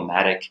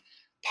problematic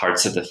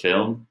parts of the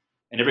film,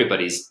 and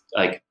everybody's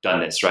like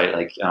done this, right?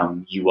 Like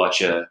you watch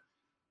some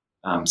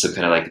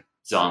kind of like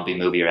zombie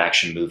movie or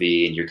action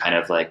movie, and you're kind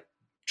of like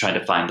trying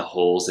to find the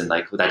holes and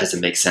like, well, that doesn't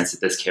make sense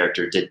that this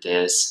character did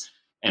this.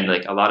 And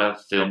like a lot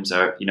of films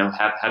are,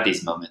 have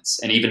these moments,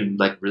 and even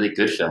like really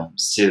good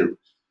films too.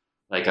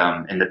 Like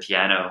in The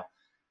Piano,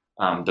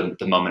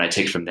 the moment I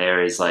take from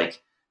there is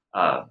like,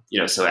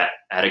 so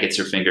Ada gets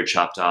her finger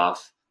chopped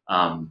off,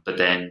 but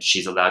then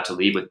she's allowed to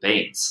leave with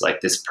Baines,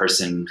 like this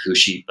person who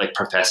she like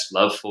professed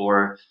love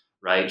for,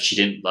 right? She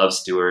didn't love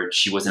Stuart.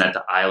 She wasn't at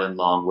the island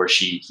long where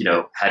she,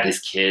 had his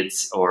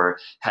kids or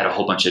had a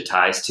whole bunch of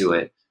ties to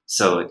it.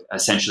 So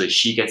essentially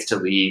she gets to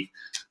leave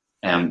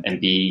and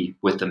be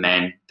with the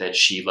man that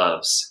she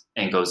loves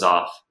and goes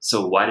off.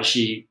 So why does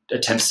she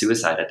attempt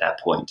suicide at that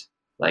point?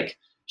 Like,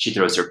 she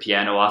throws her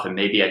piano off, and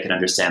maybe I can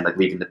understand like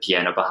leaving the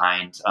piano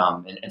behind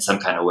in some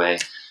kind of way,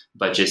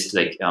 but just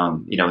like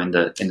in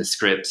the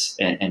script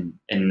and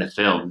in the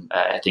film,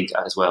 I think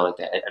as well. Like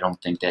I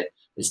don't think that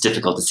it's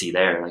difficult to see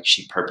there. Like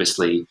she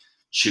purposely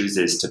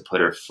chooses to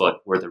put her foot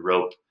where the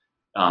rope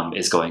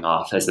is going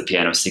off as the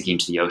piano is sinking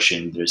to the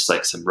ocean. There's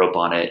like some rope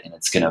on it, and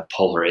it's going to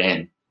pull her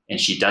in, and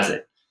she does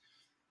it.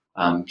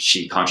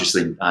 She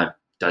consciously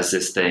does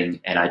this thing,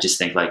 and I just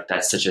think like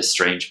that's such a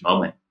strange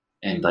moment,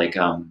 and like.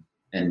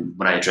 And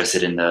when I address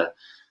it in the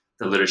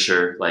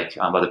literature, like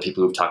other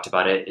people who've talked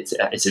about it,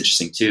 it's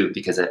interesting too,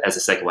 because as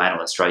a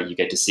psychoanalyst, right, you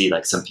get to see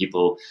like some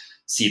people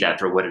see that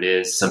for what it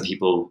is. Some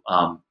people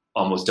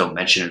almost don't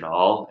mention it at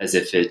all, as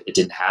if it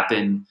didn't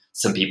happen.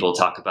 Some people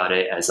talk about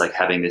it as like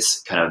having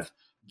this kind of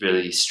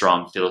really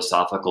strong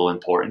philosophical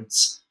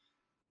importance.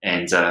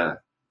 And so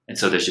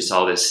there's just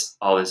all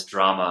this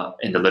drama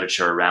in the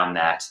literature around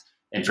that.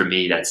 And for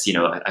me, that's,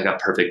 I got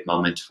perfect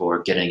moment for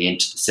getting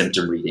into the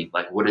symptom reading.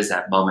 Like, what does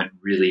that moment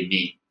really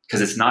mean?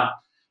 Because it's not,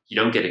 you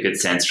don't get a good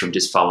sense from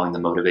just following the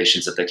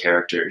motivations of the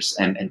characters.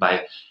 And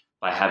by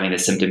having the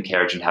symptom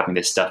character and having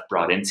this stuff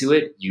brought into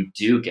it, you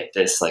do get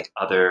this like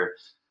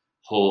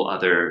whole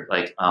other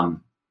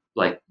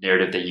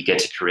narrative that you get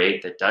to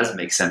create that does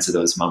make sense of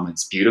those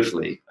moments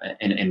beautifully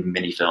in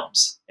many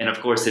films. And of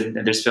course,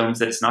 there's films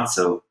that it's not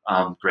so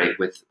great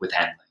with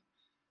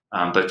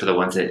handling. But for the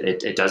ones that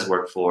it does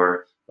work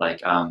for,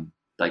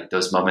 like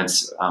those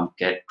moments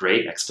get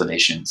great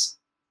explanations.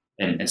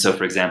 And so,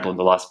 for example, in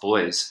The Lost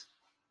Boys,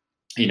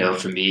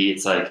 for me,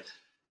 it's like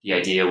the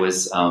idea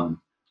was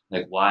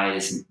like why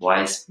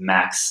is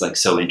Max like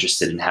so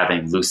interested in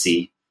having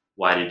Lucy?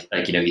 Why did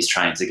he's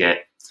trying to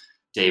get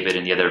David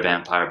and the other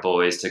vampire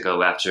boys to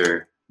go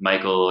after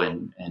Michael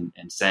and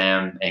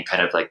Sam and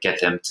kind of like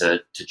get them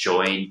to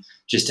join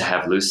just to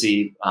have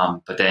Lucy.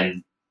 But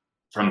then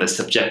from the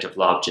subjective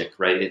logic,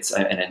 right?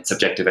 And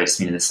subjective, I just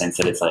mean in the sense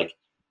that it's like,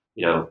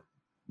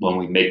 when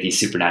we make these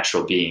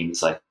supernatural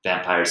beings, like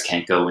vampires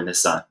can't go in the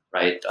sun,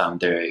 right?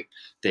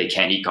 They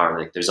can't eat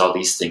garlic. There's all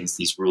these things,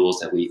 these rules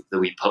that we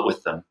put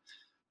with them.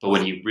 But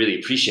when you really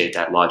appreciate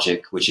that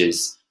logic, which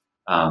is,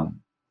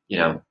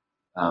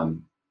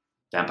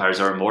 vampires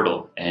are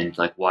immortal, and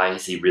like, why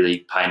is he really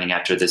pining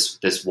after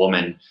this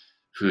woman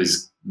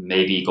who's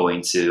maybe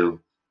going to,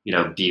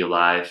 be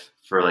alive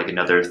for like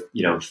another,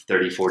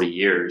 30, 40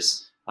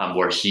 years,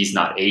 where he's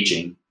not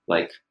aging,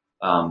 like,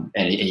 and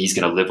he's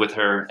going to live with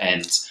her,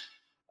 and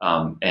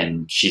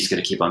she's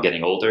going to keep on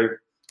getting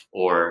older,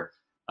 or,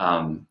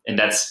 and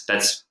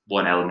that's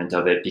one element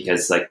of it,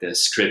 because like the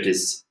script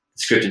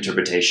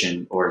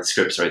interpretation, or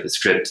the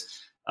script,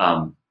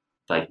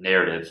 like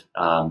narrative,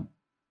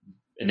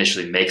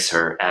 initially makes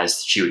her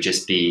as she would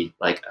just be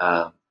like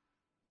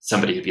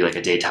somebody who'd be like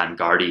a daytime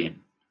guardian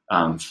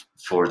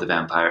for the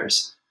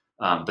vampires.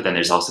 But then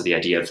there's also the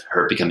idea of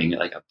her becoming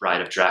like a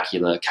bride of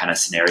Dracula kind of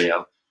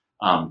scenario,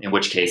 in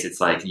which case it's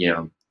like,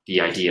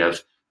 the idea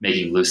of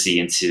making Lucy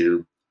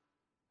into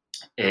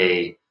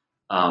a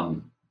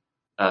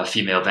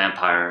female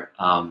vampire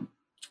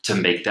to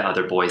make the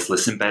other boys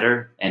listen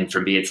better. And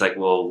for me, it's like,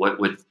 well, what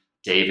would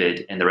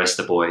David and the rest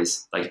of the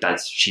boys, like,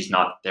 she's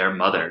not their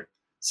mother.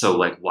 So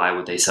like, why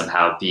would they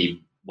somehow be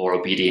more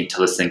obedient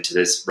to listening to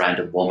this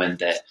random woman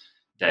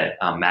that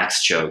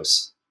Max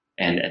chose,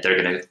 and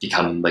they're going to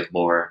become like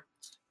more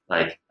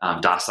like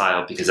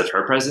docile because of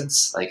her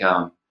presence? Like,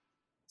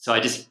 so I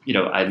just,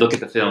 I look at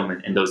the film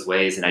in those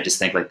ways, and I just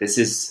think like, this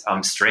is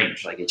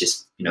strange. Like, it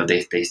just,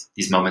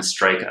 these moments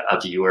strike a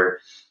viewer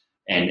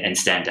and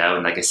stand out.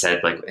 And like I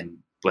said, like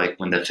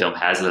when the film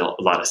has a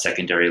lot of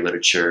secondary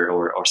literature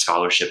or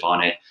scholarship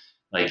on it,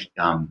 like,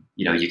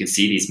 you can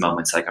see these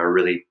moments like are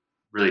really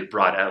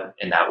brought out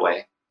in that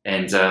way.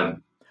 And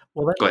go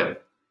ahead.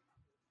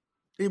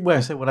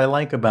 What I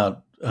like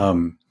about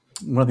one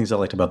of the things I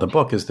liked about the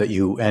book is that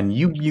you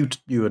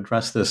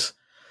address this.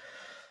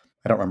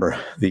 I don't remember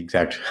the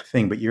exact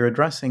thing, but you're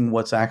addressing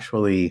what's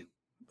actually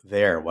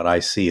there, what I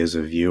see as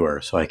a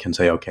viewer, so I can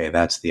say, okay,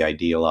 that's the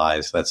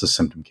idealized, that's a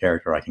symptom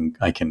character.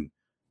 I can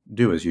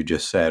do, as you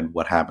just said,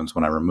 what happens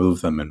when I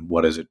remove them, and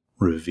what does it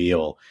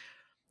reveal.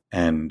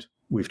 And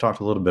we've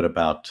talked a little bit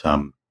about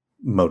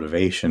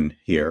motivation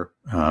here,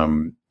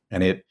 and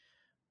I'm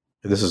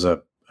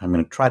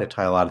going to try to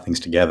tie a lot of things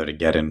together to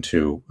get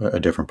into a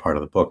different part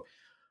of the book.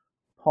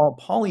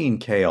 Pauline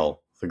Kael,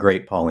 the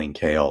great Pauline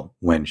Kael,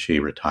 when she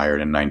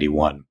retired in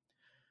 91,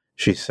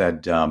 she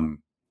said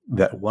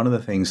that one of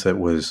the things that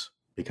was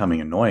becoming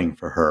annoying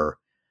for her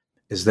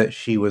is that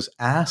she was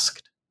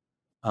asked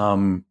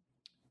to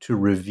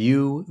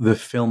review the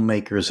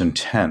filmmaker's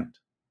intent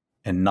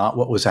and not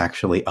what was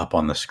actually up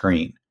on the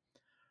screen,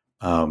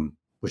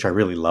 which I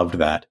really loved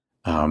that.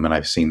 And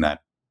I've seen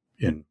that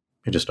in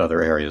just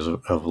other areas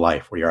of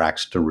life, where you're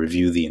asked to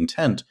review the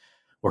intent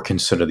or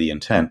consider the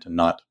intent and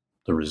not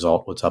the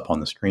result, what's up on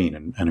the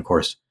screen. And of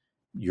course,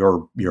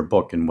 your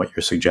book and what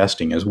you're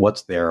suggesting is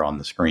what's there on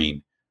the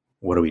screen.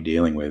 What are we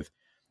dealing with?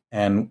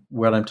 And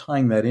what I'm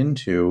tying that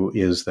into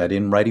is that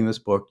in writing this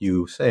book,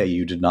 you say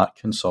you did not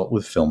consult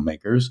with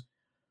filmmakers.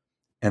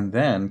 And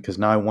then, because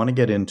now I want to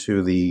get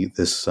into the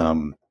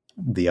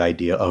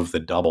idea of the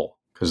double,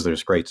 because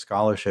there's great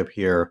scholarship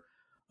here,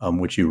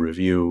 which you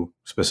review,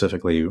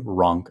 specifically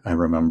Ronk, I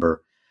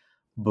remember.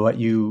 But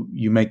you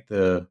make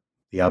the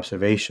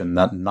observation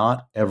that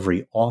not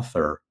every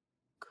author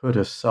could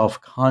have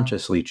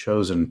self-consciously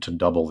chosen to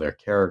double their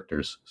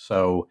characters.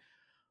 So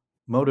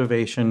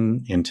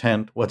motivation,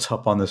 intent, what's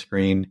up on the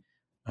screen,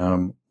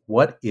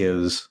 what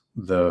is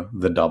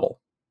the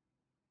double?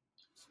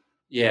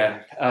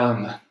 Yeah.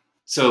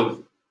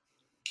 So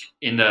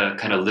in the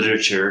kind of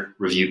literature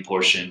review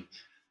portion,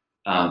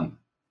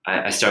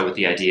 I start with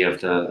the idea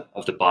of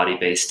the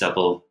body-based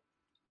double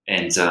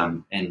and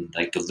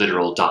like the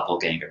literal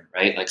doppelganger,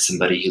 right? Like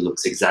somebody who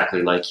looks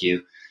exactly like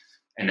you.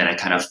 And then I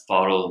kind of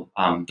follow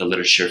the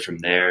literature from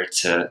there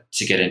to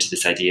get into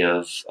this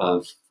idea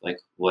of like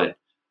what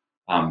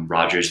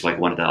Rogers, like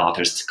one of the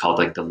authors, called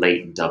like the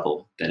latent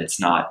double, that it's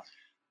not,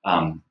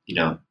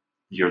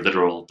 your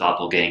literal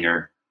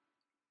doppelganger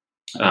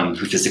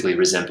who physically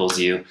resembles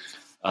you.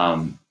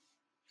 And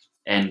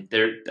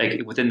there,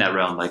 like within that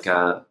realm, like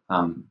I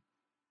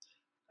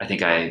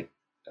think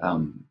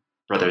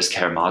Brothers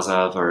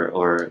Karamazov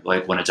or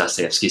like one of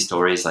Dostoevsky's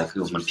stories, like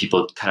when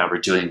people kind of were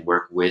doing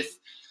work with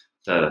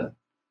the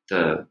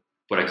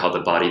what I call the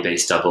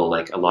body-based double,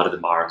 like a lot of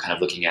them are kind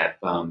of looking at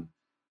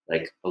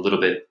like a little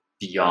bit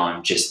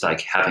beyond just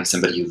like having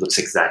somebody who looks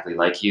exactly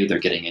like you. They're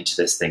getting into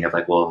this thing of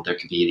like, well, there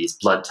could be these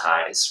blood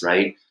ties,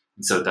 right?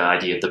 And so the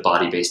idea of the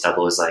body-based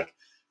double is like,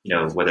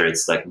 whether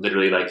it's like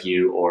literally like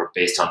you or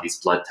based on these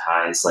blood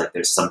ties, like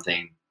there's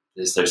something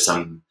there's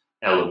some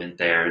element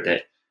there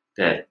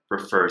that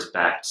refers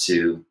back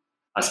to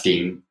us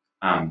being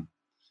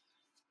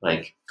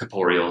like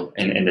corporeal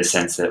in the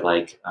sense that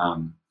like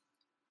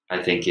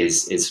I think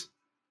is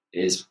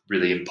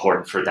really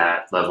important for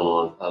that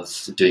level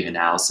of doing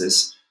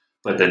analysis.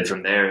 But then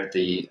from there,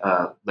 the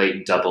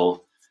latent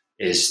double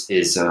is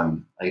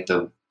like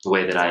the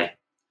way that I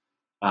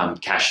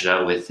cash it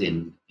out with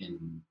in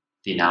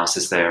the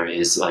analysis there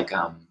is like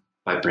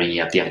by bringing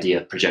up the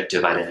idea of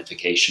projective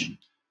identification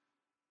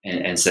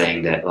and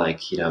saying that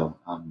like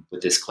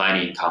with this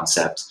Kleinian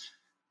concept,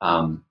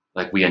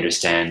 like we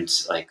understand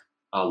like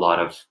a lot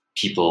of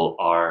people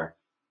are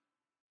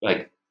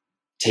like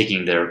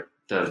taking the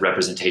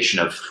representation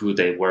of who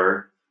they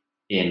were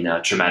in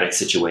a traumatic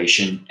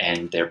situation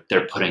and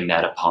they're putting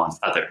that upon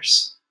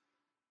others,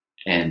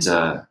 and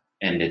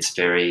it's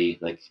very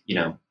like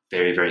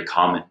very very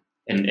common,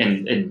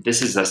 and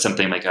this is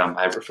something like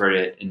I refer to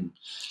it in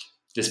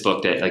this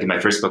book that like in my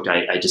first book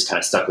I just kind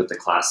of stuck with the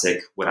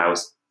classic what I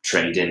was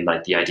trained in,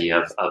 like the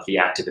idea of the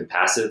active and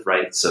passive,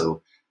 right?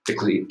 So the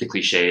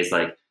cliche is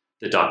like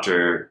the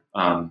doctor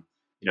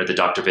the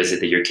doctor visit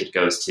that your kid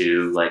goes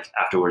to, like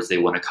afterwards they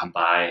want to come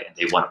by and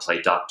they want to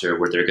play doctor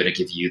where they're going to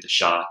give you the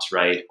shot,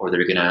 right? Or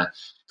they're going to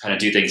kind of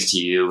do things to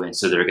you. And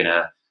so they're going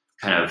to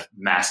kind of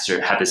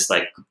have this,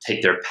 like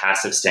take their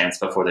passive stance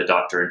before the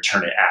doctor and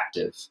turn it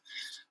active.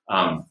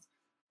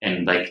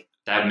 And like,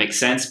 that makes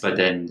sense. But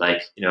then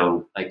like,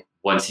 like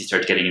once you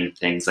start getting into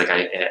things, like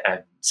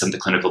I some of the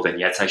clinical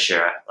vignettes I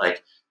share,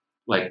 like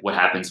what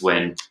happens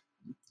when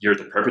you're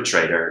the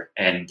perpetrator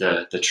and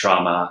the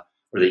trauma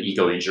or the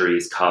ego injury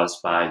is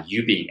caused by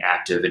you being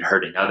active and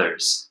hurting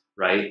others,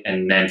 right?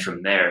 And then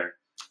from there,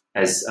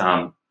 as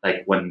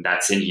like when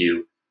that's in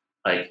you,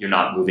 like you're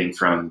not moving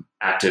from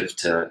passive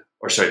to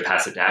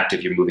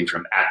active. You're moving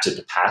from active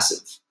to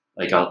passive.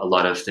 Like a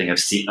lot of things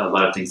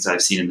that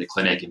I've seen in the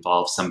clinic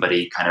involve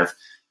somebody kind of,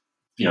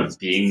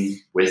 being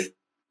with,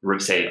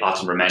 say,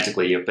 often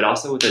romantically, but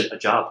also with a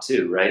job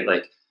too, right?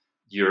 Like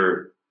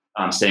you're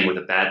staying with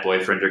a bad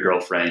boyfriend or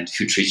girlfriend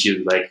who treats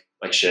you like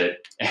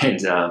shit,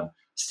 and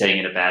staying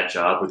in a bad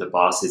job where the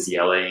boss is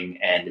yelling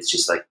and it's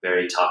just like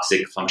very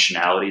toxic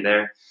functionality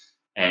there.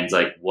 And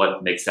like,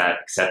 what makes that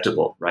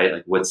acceptable, right?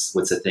 Like what's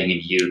the thing in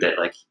you that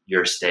like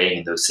you're staying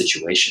in those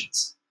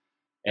situations?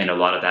 And a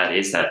lot of that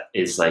is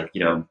like,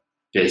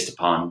 based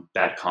upon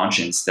bad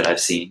conscience that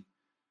I've seen.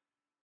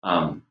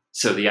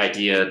 So the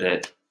idea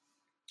that,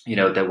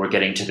 that we're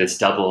getting to this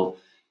double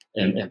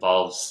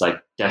involves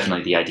like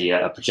definitely the idea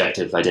of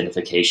projective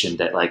identification,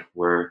 that like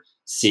we're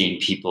seeing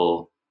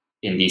people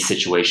in these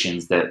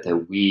situations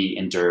that we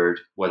endured,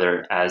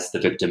 whether as the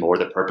victim or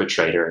the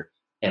perpetrator,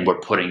 and we're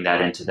putting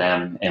that into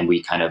them, and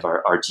we kind of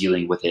are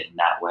dealing with it in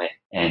that way.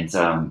 And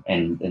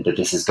that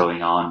this is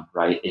going on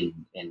right in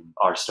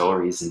our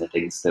stories and the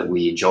things that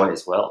we enjoy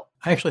as well.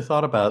 I actually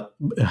thought about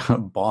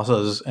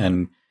bosses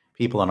and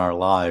people in our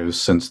lives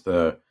since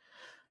the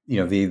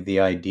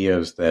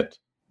ideas that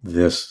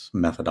this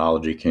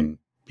methodology can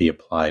be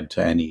applied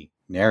to any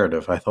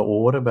narrative. I thought, well,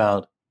 what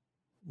about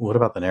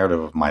the narrative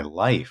of my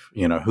life?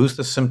 Who's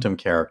the symptom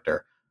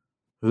character?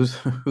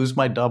 Who's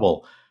my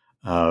double?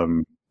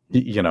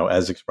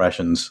 As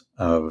expressions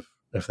of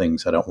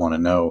things I don't want to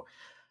know.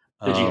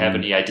 Did you have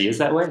any ideas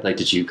that way? Like,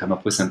 did you come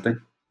up with something?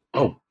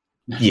 Oh,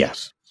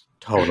 yes,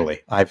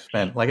 totally. I've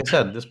spent, like I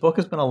said, this book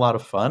has been a lot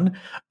of fun.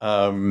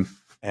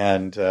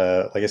 And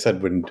like I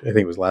said, when I think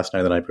it was last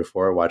night or the night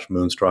before, I watched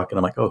Moonstruck, and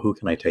I'm like, oh, who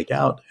can I take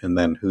out? And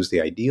then who's the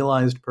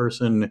idealized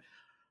person?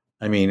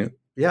 I mean,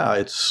 yeah,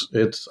 it's.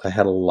 I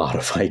had a lot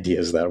of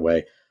ideas that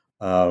way.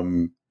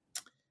 So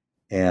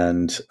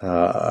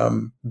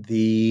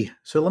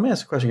let me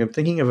ask a question. I'm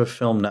thinking of a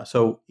film now.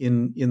 So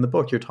in the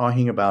book, you're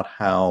talking about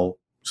how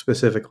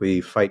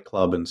specifically Fight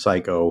Club and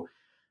Psycho,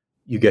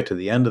 you get to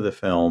the end of the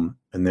film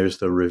and there's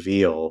the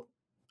reveal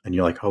and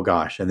you're like, oh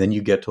gosh. And then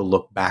you get to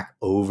look back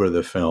over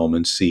the film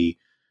and see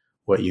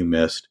what you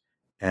missed.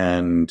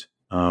 And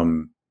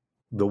the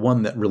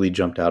one that really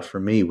jumped out for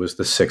me was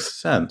The Sixth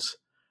Sense.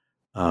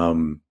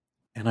 And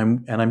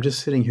I'm just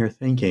sitting here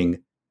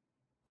thinking,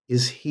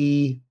 is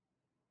he,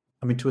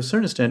 I mean, to a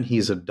certain extent,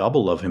 he's a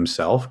double of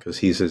himself because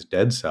he's his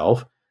dead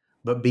self,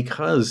 but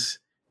because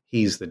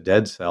he's the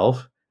dead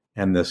self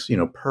and this,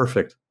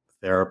 perfect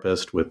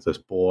therapist with this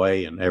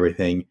boy and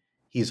everything,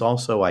 he's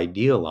also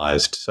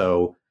idealized.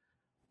 So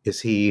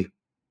is he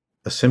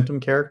a symptom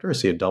character?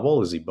 Is he a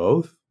double? Is he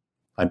both?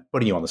 I'm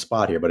putting you on the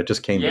spot here, but it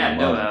just came to my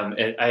mind.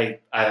 I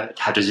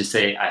have to just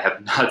say I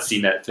have not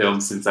seen that film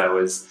since I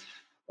was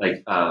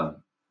like,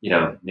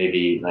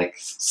 maybe like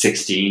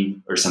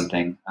 16 or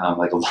something,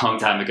 like a long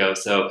time ago.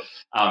 So,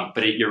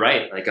 but you're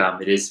right. Like,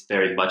 it is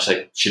very much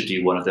like should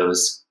be one of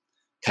those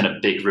kind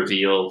of big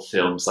reveal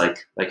films,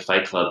 like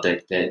Fight Club,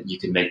 that you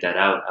can make that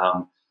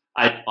out.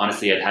 I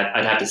honestly,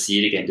 I'd have to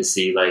see it again to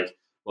see like,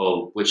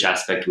 well, which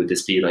aspect would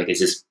this be? Like, is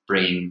this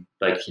bringing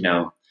like,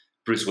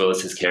 Bruce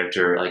Willis's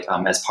character, like,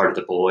 as part of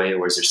the boy,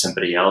 or is there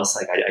somebody else?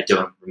 Like, I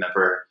don't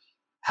remember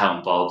how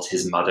involved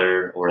his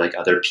mother or like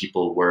other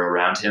people were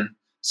around him.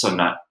 so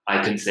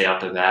I couldn't say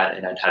off the bat,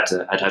 and I'd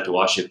have to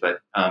watch it.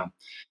 But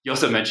you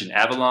also mentioned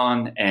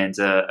Avalon and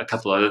a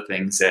couple other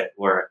things that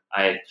were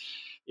I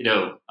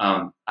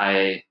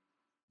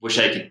wish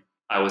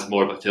I was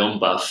more of a film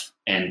buff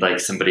and like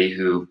somebody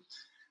who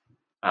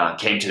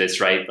came to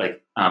this right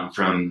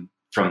from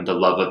the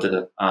love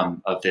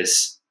of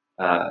this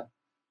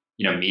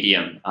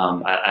medium.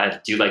 I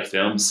do like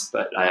films,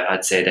 but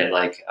I'd say that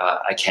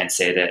I can't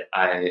say that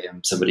I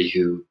am somebody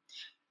who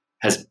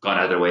has gone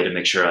out of their way to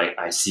make sure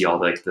I see all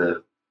like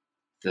the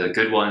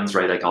good ones,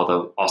 right? Like all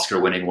the Oscar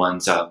winning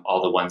ones,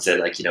 all the ones that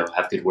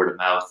have good word of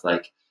mouth.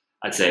 Like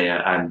I'd say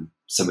I'm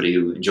somebody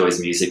who enjoys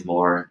music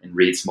more and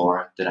reads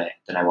more than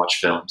I watch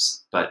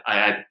films. But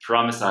I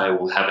promise I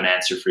will have an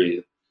answer for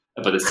you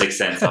about The Sixth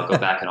Sense. I'll go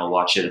back and I'll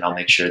watch it, and I'll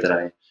make sure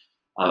that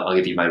I'll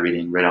give you my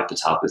reading right off the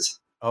top.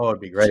 Oh,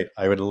 it'd be great.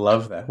 I would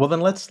love that. Well,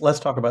 then let's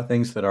talk about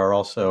things that are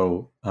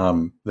also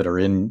that are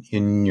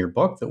in your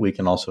book that we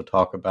can also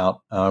talk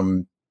about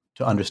to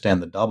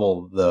understand the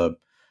double. The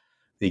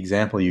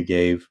example you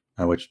gave,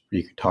 which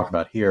you could talk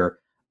about here,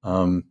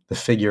 the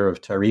figure of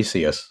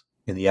Tiresias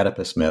in the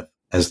Oedipus myth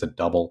as the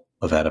double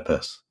of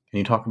Oedipus. Can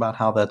you talk about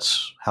how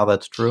that's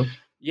true?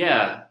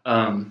 Yeah.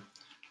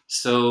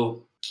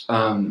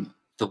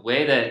 The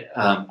way that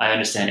I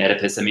understand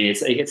Oedipus, I mean,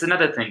 it's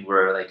another thing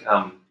where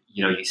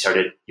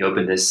you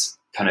opened this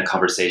kind of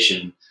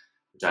conversation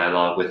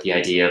dialogue with the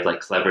idea of like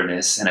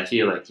cleverness, and I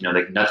feel like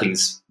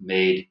nothing's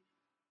been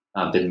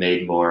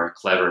made more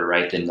clever,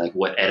 right, than like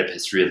what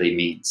Oedipus really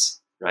means,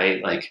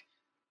 right? Like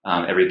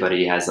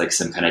everybody has like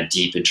some kind of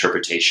deep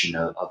interpretation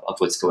of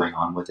what's going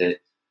on with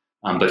it.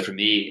 But for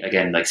me,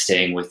 again, like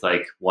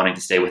wanting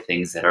to stay with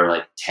things that are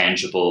like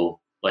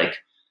tangible, like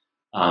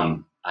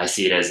I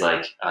see it as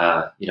like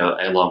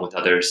along with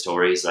other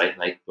stories, right?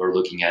 Like we're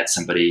looking at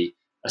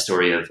a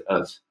story of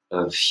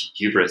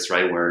hubris,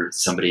 right, where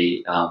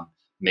somebody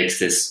makes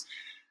this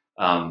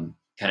kind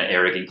of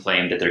arrogant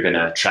claim that they're going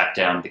to track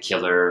down the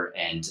killer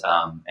and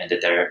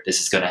that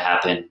this is going to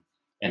happen,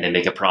 and they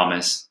make a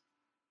promise.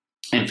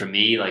 And for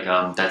me,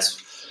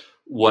 that's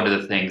one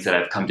of the things that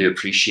I've come to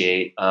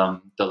appreciate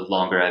the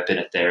longer I've been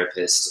a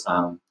therapist,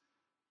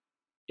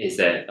 is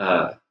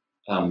that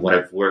when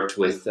I've worked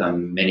with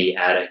many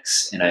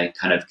addicts, and I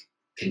kind of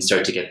can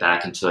start to get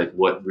back into like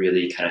what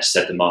really kind of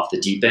set them off the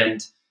deep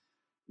end.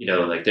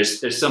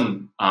 There's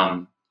some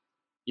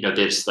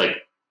there's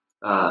like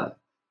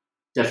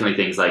definitely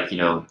things like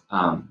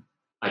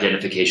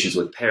identifications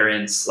with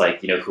parents,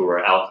 who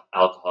are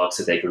alcoholics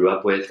that they grew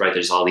up with, right?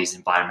 There's all these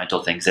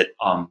environmental things that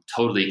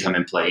totally come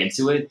and play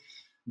into it.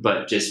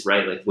 But just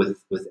right, like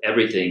with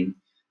everything,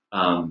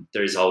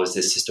 there's always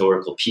this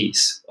historical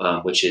piece,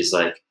 which is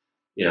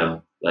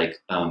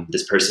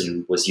this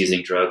person was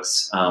using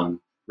drugs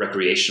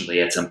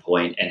recreationally at some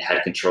point and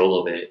had control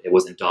of it. It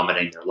wasn't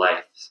dominating their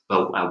life.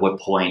 But at what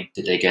point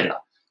did they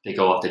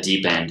go off the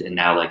deep end, and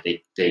now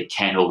they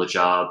can't hold a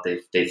job.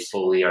 They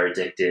fully are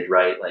addicted,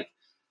 right?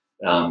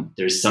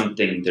 There's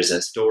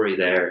a story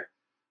there.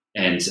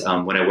 And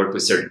when I work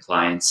with certain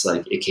clients,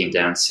 it came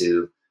down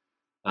to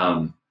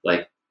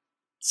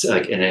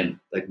and then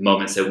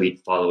moments that we'd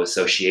follow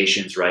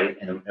associations, right,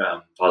 and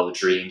follow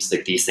dreams,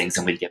 like these things,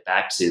 and we'd get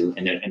back to,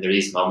 and there are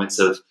these moments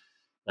of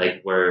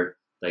where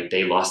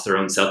they lost their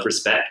own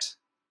self-respect,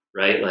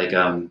 right?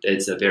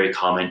 It's a very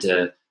common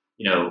to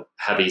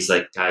have these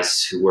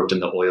guys who worked in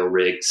the oil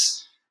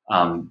rigs,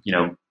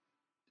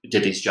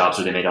 did these jobs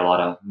where they made a lot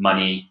of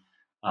money,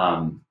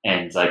 and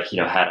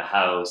had a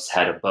house,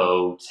 had a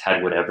boat,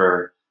 had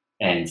whatever.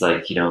 And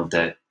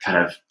the kind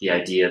of the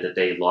idea that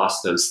they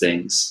lost those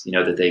things,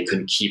 that they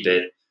couldn't keep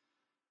it.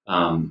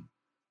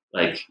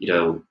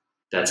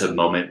 That's a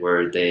moment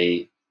where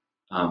they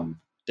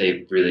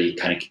really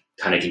kind of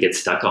can get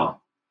stuck on,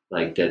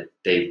 that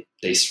they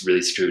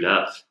really screwed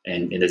up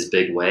and in this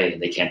big way, and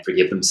they can't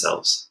forgive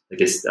themselves.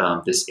 This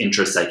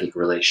intrapsychic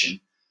relation.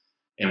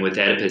 And with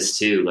Oedipus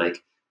too,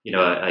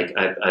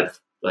 I've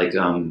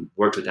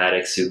worked with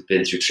addicts who've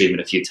been through treatment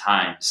a few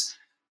times,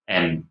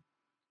 and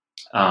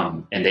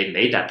they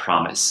made that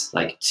promise,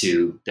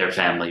 to their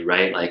family,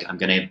 right? I'm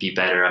going to be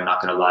better. I'm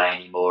not going to lie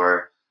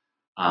anymore.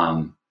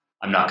 I'm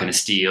not going to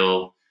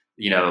steal,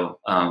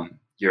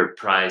 your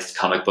prized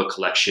comic book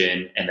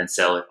collection and then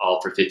sell it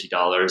all for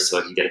 $50 so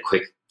I can get a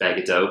quick bag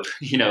of dope.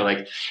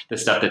 The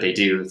stuff that they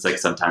do.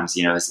 It's sometimes,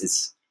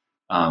 it's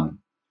and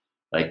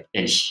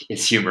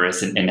it's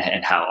humorous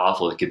and how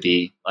awful it could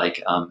be,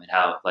 and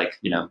how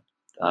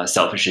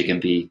selfish it can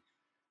be.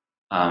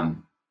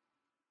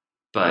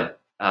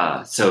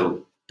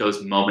 So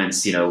those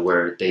moments,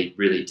 where they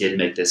really did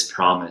make this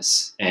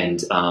promise and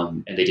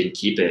they didn't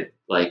keep it,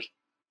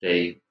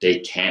 they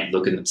can't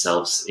look at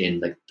themselves in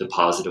the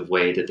positive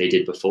way that they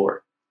did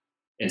before.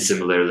 And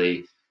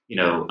similarly,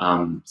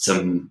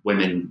 some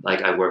women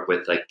I work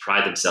with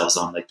pride themselves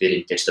on they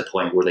didn't get to the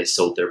point where they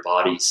sold their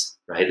bodies,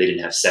 right? They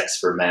didn't have sex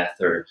for meth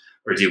or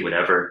do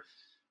whatever.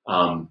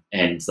 And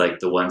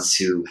the ones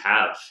who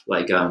have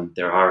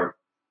there are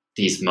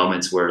these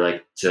moments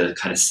where to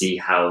kind of see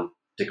how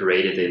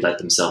degraded they let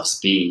themselves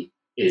be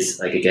is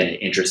like, again, an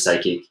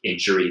intrapsychic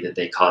injury that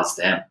they cause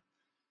them.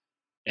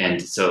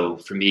 And so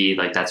for me,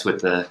 like that's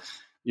what the,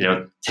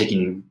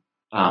 taking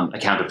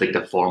account of like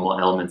the formal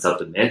elements of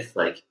the myth,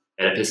 like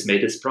Oedipus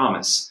made this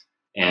promise,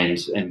 and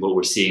what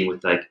we're seeing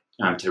with like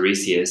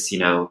Tiresias,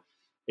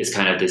 is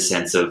kind of this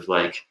sense of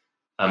like,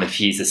 if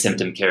he's a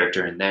symptom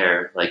character in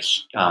there, like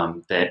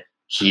that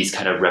he's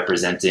kind of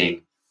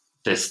representing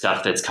this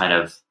stuff that's kind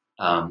of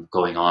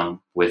going on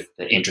with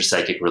the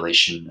intrapsychic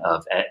relation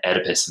of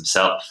Oedipus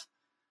himself,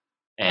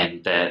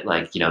 and that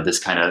like this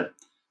kind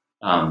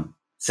of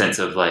sense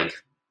of like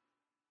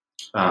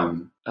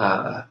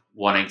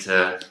wanting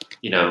to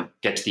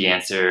get to the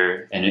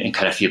answer, and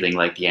kind of feeling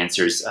like the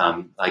answer's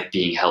like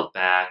being held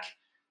back,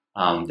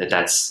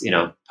 that's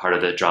part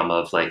of the drama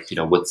of like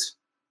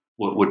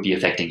what would be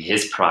affecting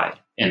his pride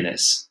in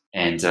this,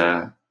 and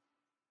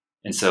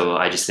so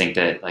I just think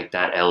that like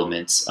that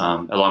element,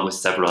 along with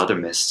several other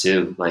myths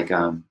too, like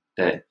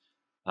that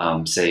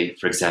say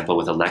for example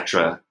with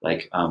Electra,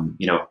 like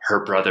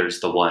her brother's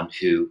the one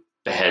who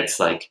beheads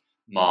like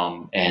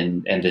mom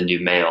and the new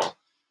male.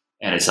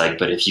 And it's like,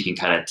 but if you can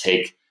kind of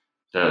take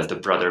the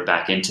brother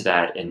back into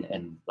that,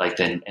 and like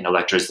then, and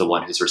Electra's the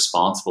one who's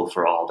responsible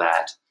for all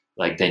that,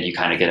 like then you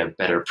kind of get a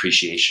better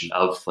appreciation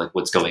of like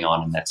what's going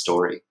on in that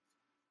story,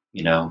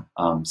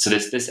 So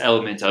this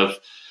element of,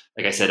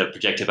 like I said, of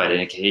projective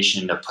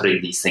identification, of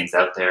putting these things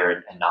out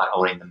there and not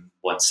owning them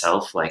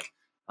oneself, like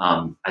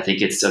I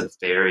think it's a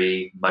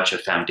very much a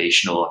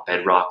foundational, a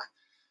bedrock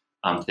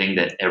thing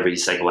that every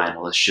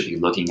psychoanalyst should be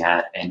looking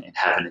at and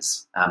having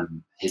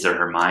his or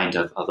her mind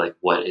of like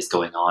what is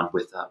going on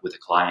with a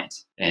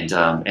client, and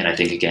I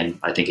think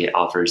it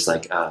offers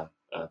like a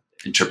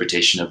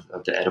interpretation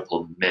of the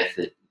Oedipal myth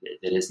that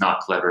is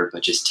not clever,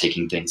 but just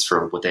taking things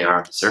for what they are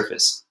on the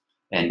surface,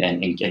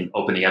 and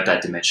opening up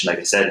that dimension. Like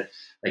I said,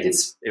 like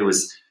it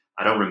was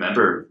I don't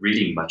remember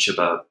reading much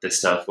about this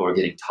stuff or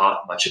getting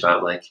taught much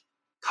about like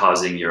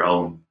causing your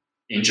own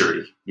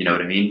injury. You know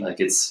what I mean? Like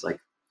it's like.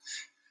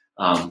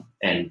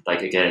 And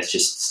like again, it's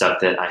just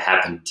stuff that I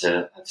happen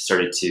to have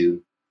started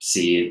to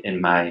see in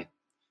my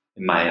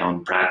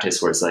own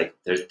practice, where it's like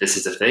this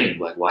is a thing.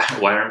 Like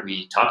why aren't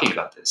we talking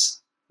about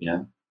this?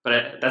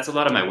 But that's a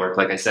lot of my work.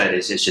 Like I said,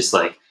 it's just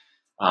like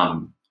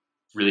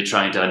really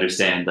trying to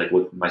understand like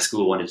what my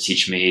school wanted to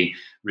teach me.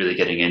 Really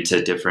getting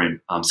into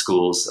different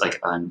schools, like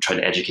I'm trying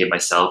to educate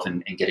myself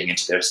and getting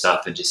into their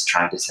stuff, and just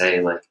trying to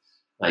say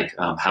like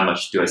how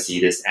much do I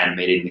see this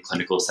animated in the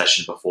clinical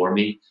session before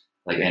me,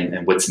 like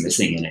and what's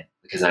missing in it.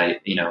 Because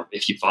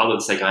if you follow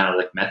the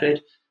psychoanalytic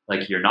method,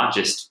 like you're not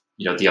just,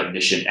 the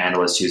omniscient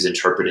analyst who's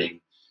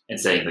interpreting and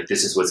saying like,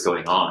 this is what's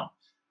going on.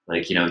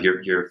 Like,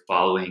 you're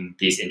following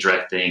these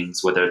indirect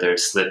things, whether they're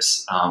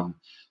slips,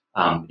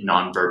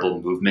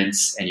 nonverbal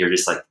movements, and you're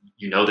just like,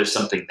 there's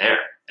something there.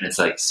 And it's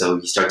like, so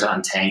you start to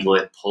untangle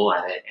it, pull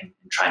at it, and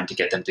trying to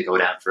get them to go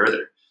down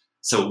further.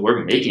 So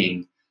we're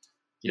making,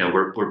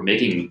 we're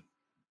making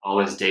all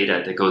this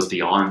data that goes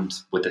beyond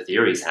what the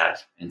theories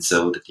have. And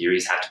so the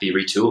theories have to be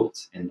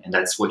retooled. And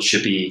that's what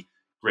should be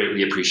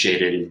greatly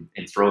appreciated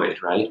in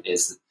Freud, right?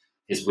 Is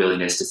his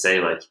willingness to say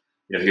like,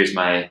 here's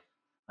my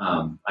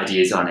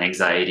ideas on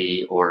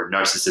anxiety or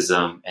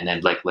narcissism. And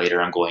then like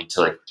later I'm going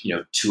to like,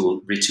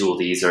 retool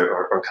these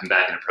or come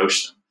back and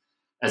approach them,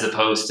 as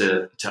opposed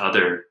to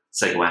other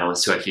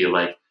psychoanalysts who I feel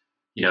like,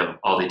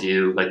 all they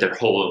do, like their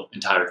whole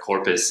entire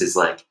corpus is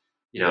like,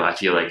 I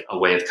feel like a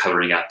way of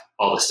covering up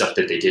all the stuff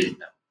that they didn't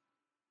know.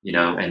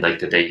 And like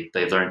that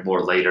they learned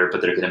more later,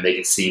 but they're going to make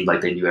it seem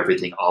like they knew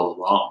everything all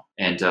along.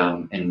 And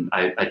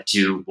I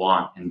do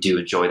want and do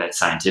enjoy that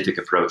scientific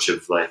approach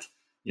of like,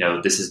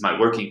 this is my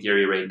working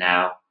theory right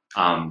now.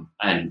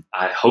 And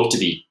I hope to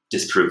be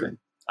disproven.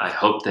 I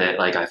hope that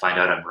like I find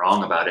out I'm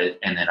wrong about it,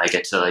 and then I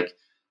get to like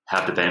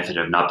have the benefit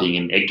of not being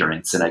in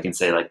ignorance, and I can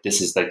say like,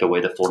 this is like the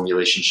way the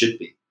formulation should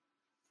be.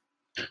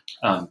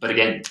 But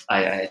again,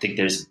 I think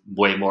there's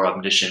way more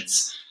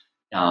omniscience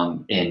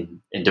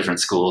in different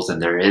schools than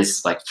there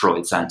is like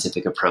Freud's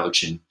scientific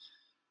approach, and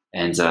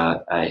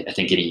I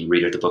think any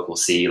reader of the book will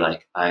see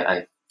like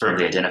I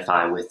firmly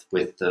identify with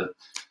the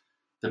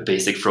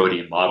basic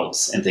Freudian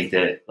models, and think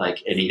that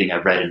like anything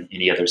I've read in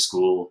any other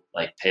school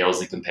like pales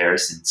in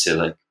comparison to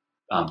like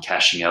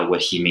cashing out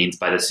what he means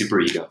by the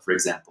superego, for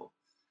example,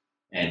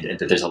 and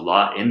that there's a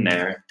lot in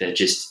there that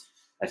just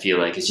I feel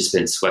like it's just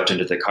been swept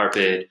under the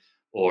carpet,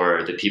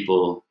 or the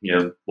people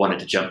wanted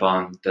to jump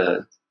on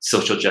the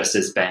social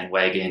justice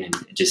bandwagon and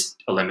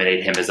just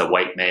eliminate him as a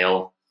white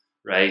male,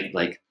 right?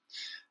 Like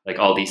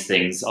all these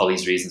things, all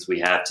these reasons we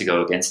have to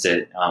go against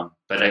it.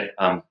 But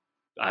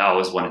I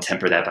always want to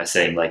temper that by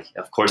saying like,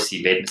 of course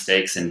he made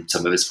mistakes, and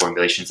some of his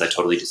formulations I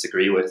totally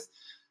disagree with,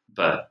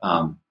 but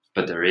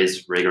there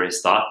is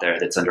rigorous thought there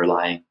that's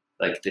underlying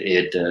like the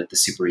id, the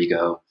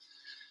superego,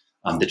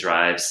 the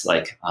drives,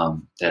 like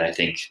that I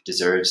think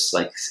deserves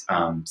like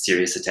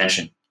serious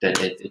attention. That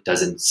it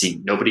doesn't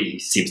seem, nobody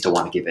seems to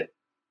want to give it.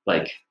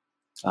 Like,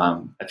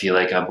 I feel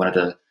like I'm one of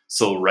the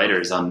sole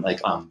writers on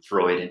like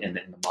Freud and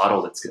the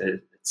model that's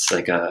good. It's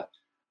like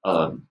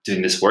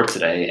doing this work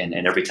today. And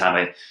every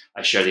time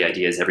I share the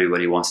ideas,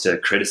 everybody wants to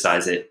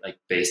criticize it, like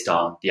based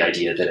on the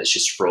idea that it's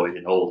just Freud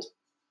and old,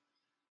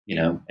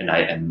 and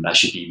I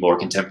should be more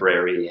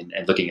contemporary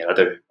and looking at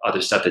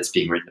other stuff that's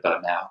being written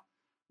about now.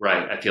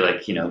 Right. I feel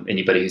like,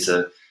 anybody who's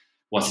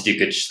wants to do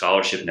good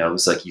scholarship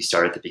knows, like, you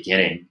start at the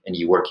beginning and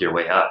you work your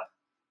way up.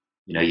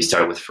 You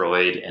start with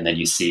Freud, and then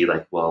you see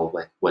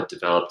what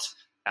developed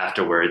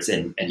afterwards,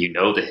 and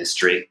the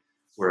history,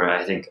 where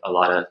I think a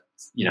lot of,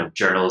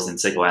 journals and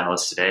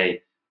psychoanalysts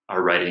today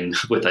are writing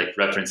with like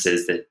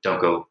references that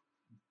don't go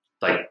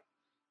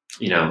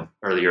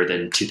earlier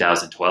than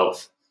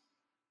 2012.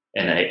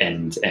 And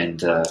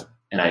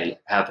I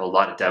have a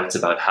lot of doubts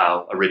about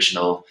how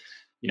original,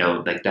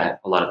 that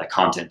a lot of that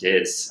content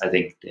is. I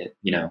think that,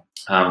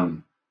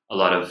 a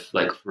lot of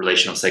like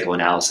relational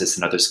psychoanalysis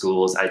and other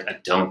schools, I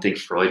don't think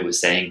Freud was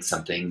saying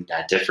something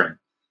that different.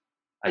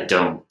 I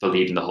don't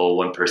believe in the whole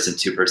one person,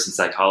 two person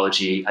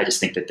psychology. I just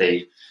think that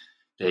they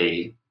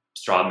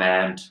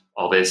strawmanned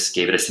all this,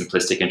 gave it a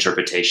simplistic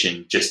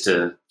interpretation just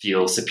to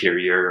feel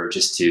superior or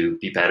just to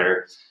be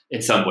better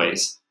in some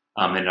ways.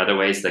 In other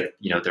ways,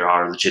 there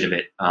are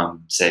legitimate,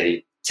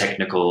 say,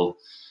 technical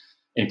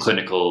and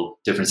clinical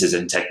differences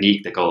in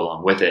technique that go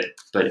along with it.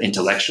 But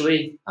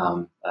intellectually,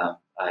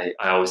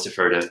 I always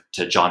defer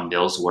to John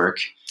Mill's work,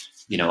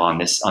 on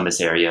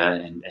this area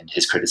and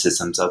his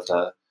criticisms of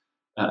the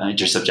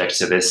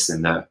intersubjectivists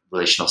and the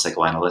relational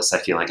psychoanalysts. I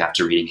feel like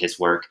after reading his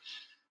work,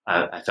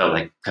 I felt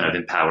like kind of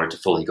empowered to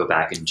fully go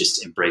back and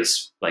just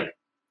embrace like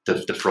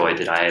the Freud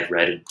that I had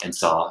read and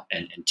saw,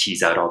 and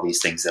tease out all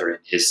these things that are in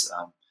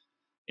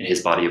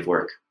his body of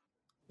work.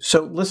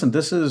 So listen,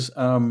 this is,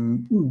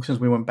 since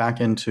we went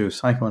back into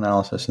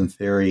psychoanalysis and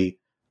theory,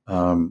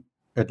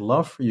 I'd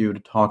love for you to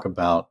talk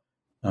about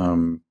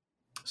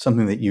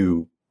something that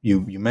you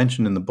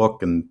mentioned in the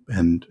book,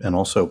 and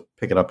also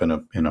pick it up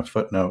in a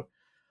footnote.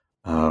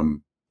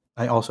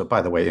 I also,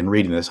 by the way, in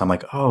reading this, I'm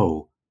like,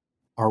 oh,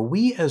 are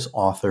we as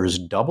authors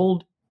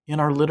doubled in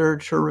our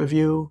literature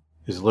review?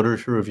 Is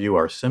literature review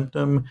our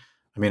symptom?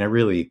 I mean,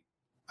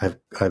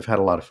 I've had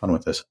a lot of fun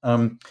with this.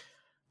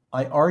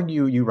 I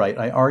argue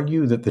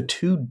that the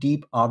two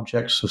deep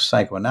objects of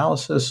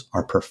psychoanalysis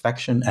are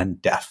perfection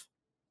and death.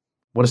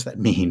 What does that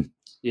mean?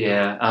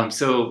 Yeah.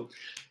 So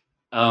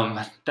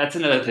that's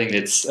another thing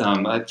that's,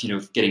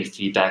 getting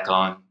feedback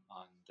on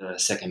the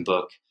second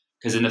book.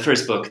 Because in the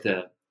first book,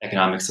 The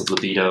Economics of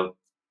Libido,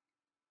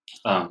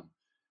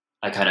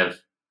 I kind of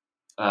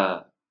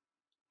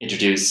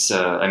introduce,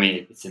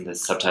 it's in the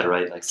subtitle,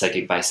 right? Like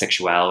psychic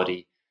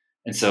bisexuality.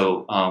 And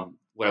so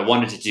what I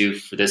wanted to do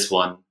for this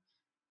one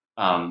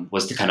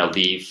was to kind of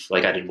leave,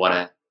 like, I didn't want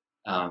to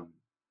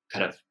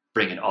kind of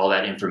bring in all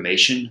that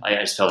information. I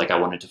just felt like I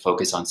wanted to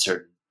focus on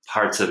certain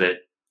parts of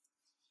it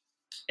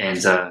and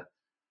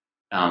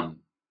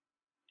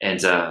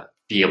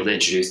be able to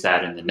introduce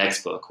that in the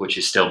next book, which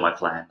is still my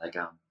plan. Like,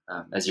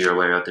 as you're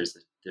aware of, there's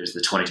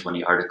the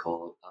 2020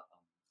 article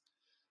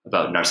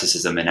about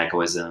narcissism and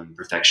egoism,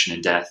 perfection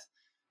and death.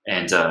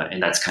 And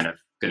that's kind of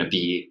going to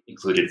be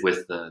included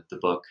with the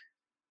book.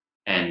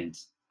 And,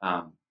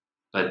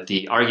 but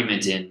the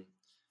argument in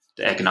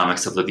The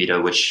Economics of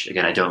Libido, which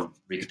again, I don't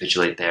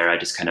recapitulate there. I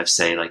just kind of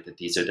say like that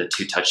these are the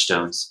two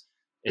touchstones.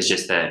 It's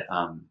just that,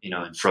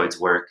 in Freud's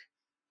work,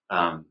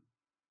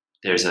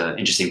 there's an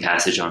interesting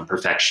passage on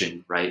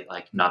perfection, right?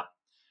 Like not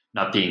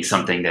being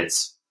something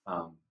that's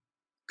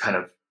kind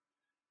of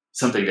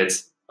something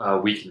that's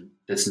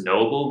that's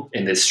knowable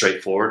in this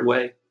straightforward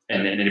way.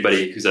 And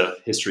anybody who's a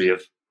history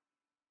of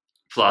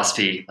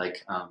philosophy,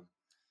 like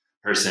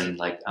person,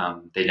 like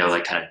they know,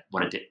 like kind of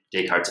one of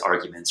Descartes'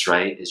 arguments,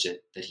 right, is just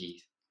that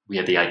we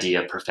have the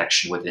idea of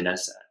perfection within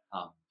us,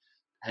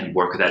 and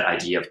work that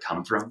idea of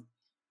come from.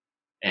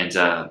 And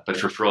but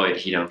for Freud,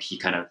 he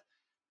kind of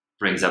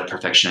brings up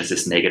perfection as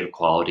this negative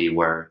quality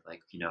where,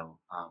 like,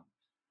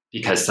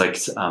 because like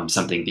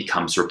something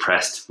becomes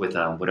repressed with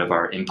one of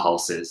our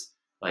impulses,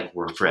 like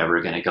we're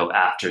forever going to go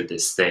after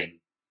this thing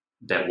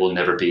that we'll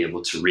never be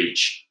able to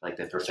reach. Like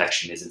that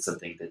perfection isn't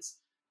something that's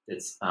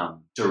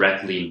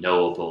directly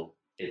knowable.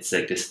 It's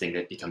like this thing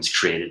that becomes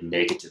created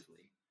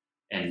negatively.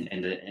 And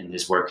in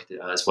his work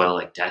as well,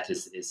 like death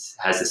has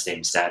the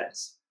same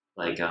status.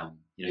 Like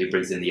he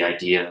brings in the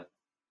idea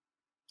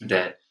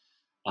that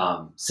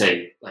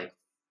say like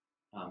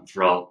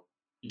for all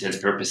intents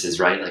and purposes,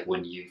 right? Like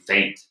when you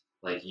faint,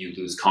 like you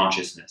lose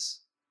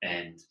consciousness,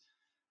 and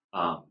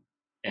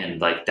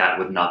like that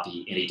would not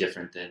be any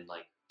different than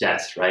like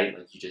death, right?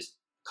 Like you just,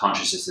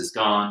 consciousness is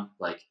gone,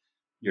 like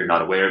you're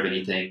not aware of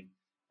anything.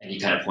 And he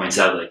kind of points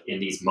out, like in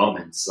these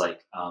moments,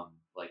 like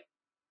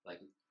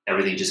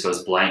everything just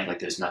goes blank, like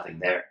there's nothing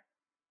there.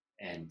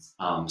 And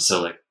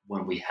so like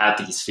when we have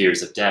these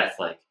fears of death,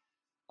 like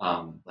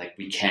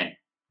we can't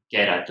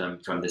get at them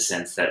from the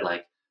sense that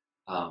like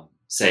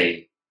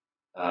say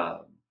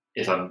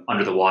if I'm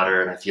under the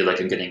water and I feel like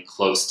I'm getting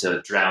close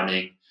to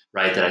drowning,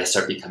 right, that I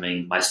start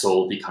becoming, my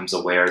soul becomes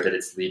aware that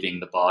it's leaving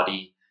the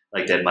body,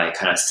 like that my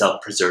kind of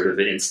self-preservative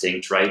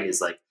instinct, right,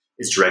 is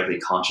directly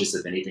conscious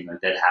of anything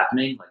like that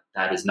happening. Like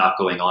that is not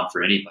going on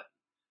for anybody.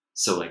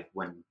 So like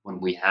when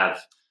we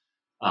have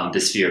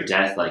this fear of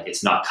death, like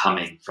it's not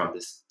coming from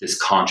this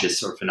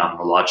conscious or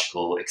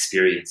phenomenological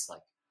experience,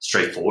 like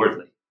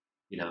straightforwardly,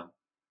 you know.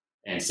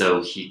 And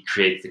so he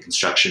creates the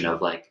construction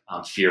of like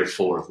fear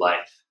for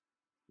life,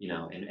 you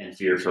know, and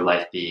fear for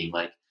life being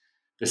like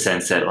the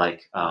sense that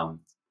like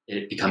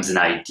it becomes an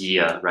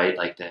idea, right?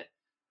 Like that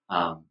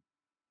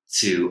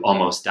to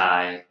almost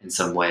die in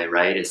some way,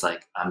 right? It's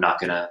like I'm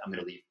gonna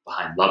leave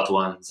behind loved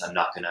ones. I'm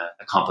not gonna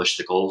accomplish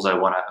the goals I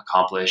want to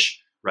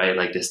accomplish, right?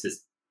 Like this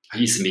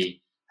piece of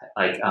me,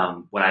 like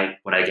when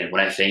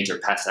I faint or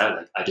pass out,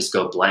 like I just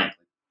go blank.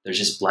 There's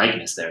just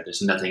blankness there.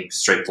 There's nothing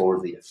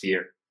straightforwardly to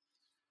fear.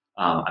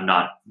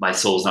 My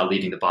soul's not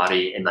leaving the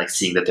body and like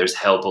seeing that there's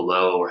hell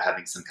below or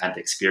having some kind of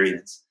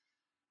experience.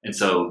 And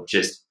so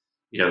just,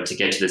 you know, to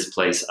get to this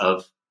place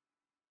of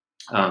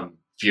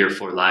fear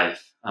for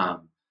life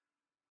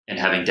and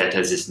having death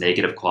as this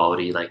negative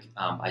quality, like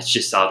I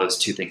just saw those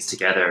two things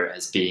together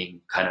as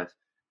being kind of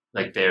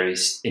like very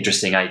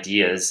interesting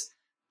ideas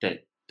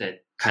that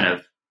kind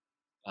of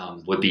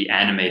would be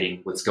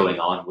animating what's going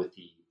on with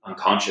the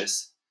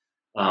unconscious.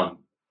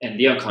 And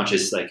the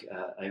unconscious, like,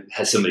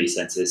 has so many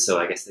senses. So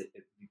I guess it'd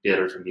be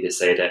better for me to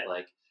say that,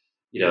 like,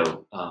 you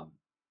know,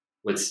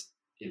 what's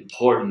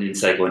important in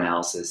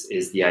psychoanalysis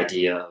is the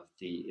idea of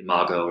the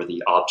imago or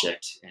the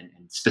object, and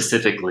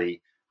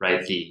specifically,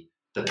 right, the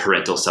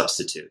parental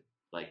substitute,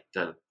 like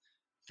the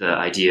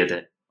idea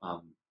that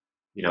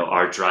you know,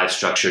 our drive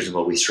structures and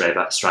what we strive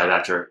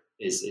after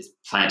is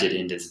planted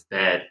in this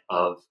bed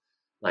of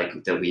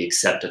like that we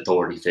accept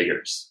authority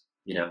figures,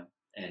 you know,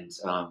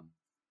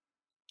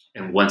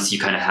 and once you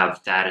kind of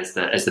have that as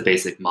the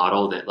basic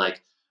model that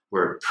like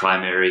we're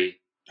primarily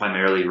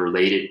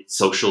related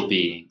social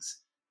beings,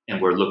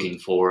 and we're looking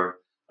for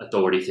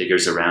authority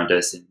figures around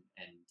us, and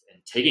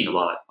taking a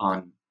lot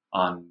on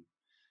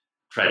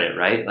credit,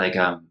 right? Like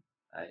I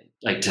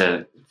like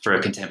to, for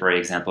a contemporary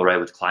example, right,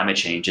 with climate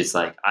change, it's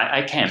like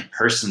I can't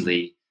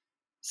personally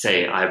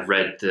say I've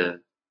read the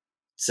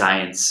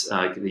science,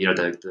 you know,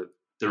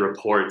 the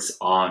reports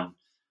on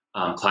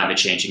climate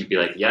change, and be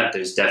like, yeah,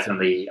 there's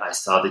definitely, I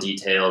saw the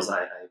details,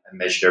 I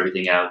measured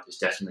everything out, there's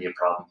definitely a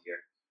problem here.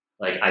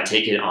 Like I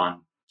take it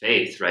on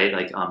faith, right?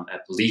 Like a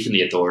belief in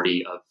the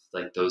authority of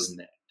like those in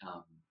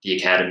the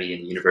academy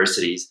and the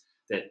universities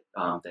that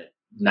that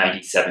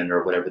 97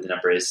 or whatever the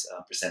number is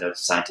percent of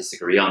scientists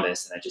agree on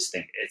this, and I just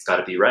think it's got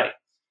to be right.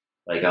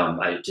 Like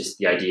I just,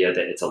 the idea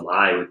that it's a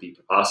lie would be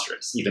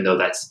preposterous, even though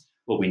that's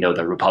what we know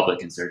the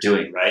Republicans are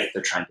doing, right?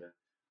 They're trying to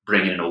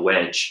bring in a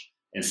wedge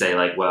and say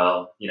like,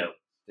 well, you know,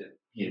 the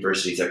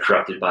universities are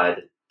corrupted by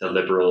the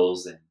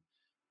liberals,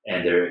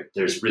 and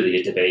there's really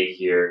a debate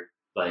here,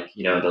 like,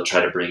 you know, they'll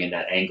try to bring in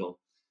that angle.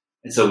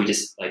 And so we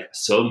just, like,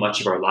 so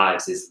much of our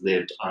lives is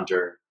lived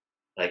under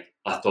like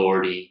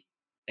authority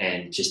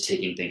and just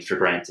taking things for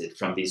granted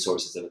from these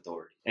sources of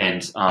authority.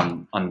 And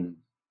on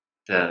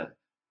the,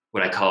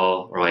 what I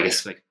call, or I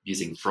guess like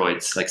using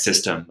Freud's like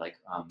system, like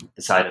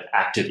the side of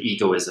active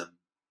egoism,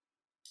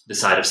 the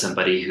side of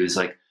somebody who's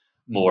like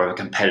more of a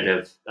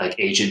competitive like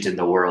agent in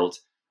the world,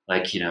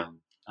 like, you know,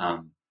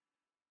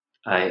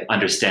 I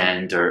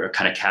understand or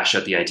kind of cash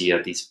out the idea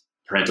of these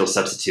parental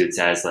substitutes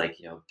as like,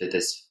 you know, that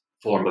this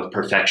form of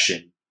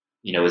perfection,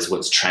 you know, is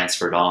what's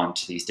transferred on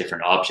to these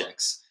different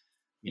objects.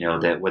 You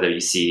know, that whether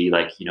you see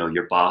like, you know,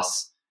 your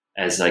boss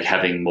as like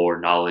having more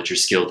knowledge or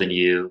skill than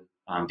you,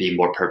 being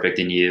more perfect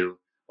than you,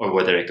 or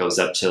whether it goes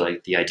up to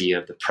like the idea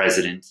of the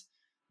president,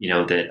 you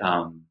know, that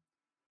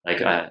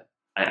like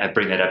I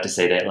bring that up to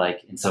say that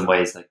like in some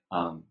ways like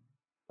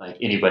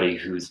anybody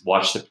who's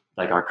watched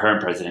like our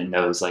current president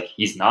knows like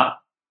he's not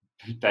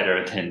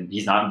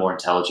he's not more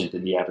intelligent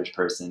than the average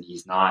person.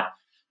 He's not,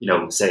 you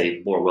know,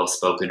 say more well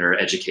spoken or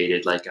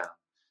educated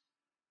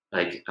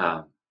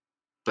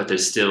but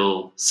there's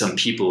still some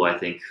people, I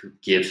think, who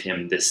give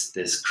him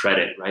this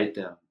credit, right?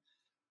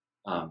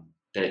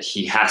 That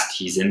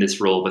he's in this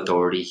role of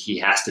authority. He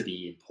has to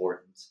be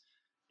important,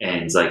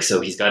 and like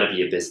so he's got to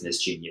be a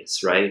business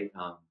genius, right?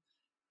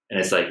 And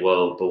it's like,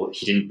 well, but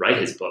he didn't write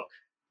his book,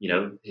 you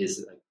know.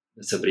 His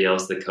somebody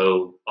else, the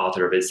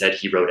co-author of it, said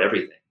he wrote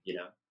everything, you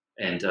know,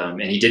 and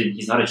he didn't.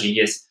 He's not a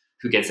genius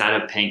who gets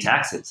out of paying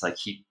taxes. Like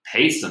he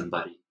pays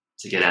somebody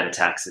to get out of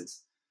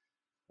taxes.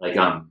 Like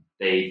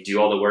they do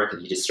all the work and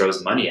he just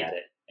throws money at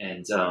it,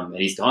 and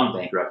he's gone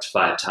bankrupt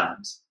 5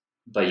 times.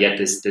 But yet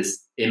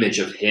this image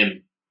of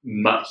him,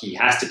 he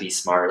has to be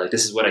smart. Like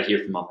this is what I hear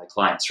from all my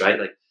clients, right?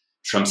 Like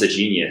Trump's a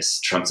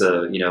genius. Trump's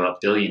a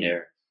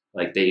billionaire.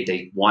 Like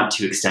they want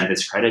to extend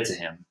this credit to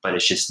him, but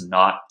it's just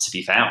not to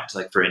be found.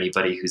 Like for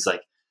anybody who's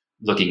like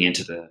looking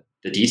into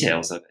the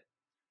details of it.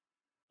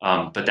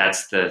 But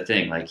that's the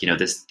thing. Like, you know,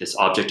 this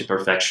object of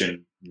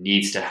perfection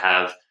needs to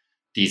have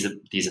these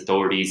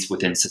authorities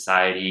within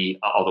society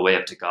all the way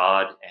up to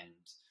God,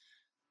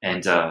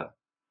 and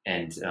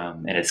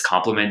its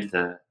complement,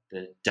 the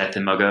death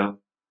imago.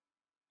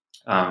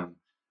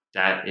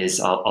 That is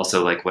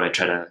also like what I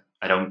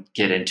don't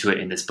get into it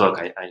in this book.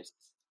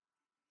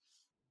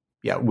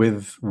 Yeah,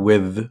 with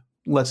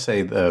let's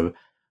say the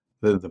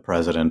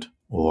president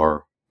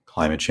or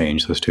climate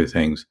change, those two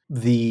things.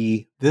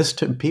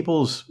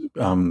 People's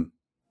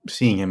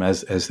seeing him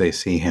as they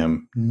see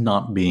him,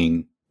 not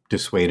being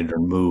dissuaded or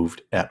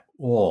moved at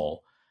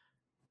all.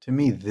 To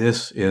me,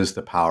 this is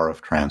the power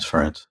of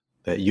transference,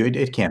 that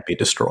it can't be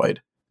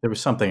destroyed. There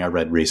was something I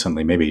read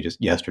recently, maybe just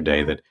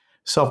yesterday, that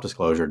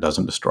self-disclosure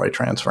doesn't destroy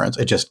transference.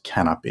 It just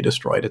cannot be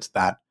destroyed. It's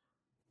that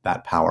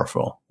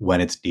powerful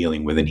when it's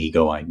dealing with an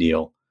ego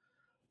ideal.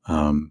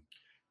 I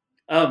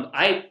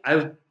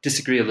would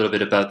disagree a little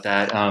bit about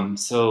that.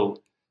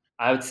 So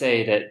I would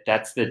say that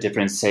that's the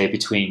difference, say,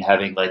 between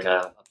having like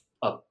a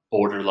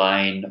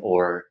borderline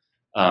or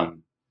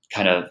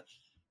kind of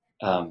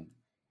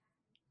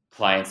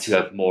clients who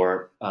have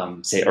more,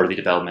 say, early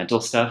developmental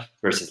stuff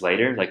versus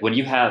later. Like when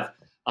you have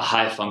a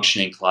high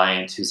functioning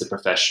client who's a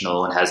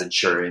professional and has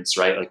insurance,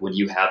 right? Like when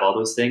you have all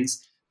those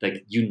things,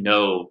 like,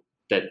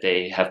 that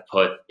they have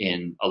put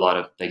in a lot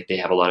of, like, they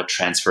have a lot of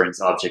transference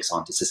objects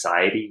onto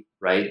society,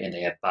 right? And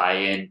they have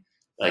buy-in,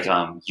 like,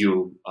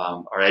 you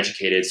are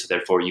educated, so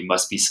therefore you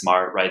must be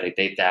smart, right? Like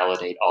they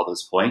validate all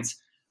those points.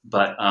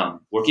 But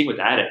working with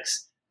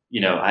addicts,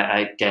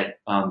 I get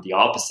the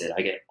opposite.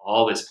 I get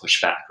all this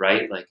pushback,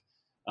 right? Like,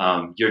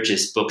 you're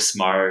just book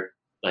smart,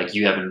 like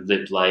you haven't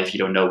lived life, you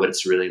don't know what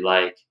it's really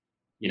like,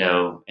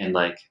 and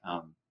like,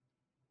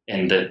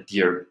 and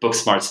your book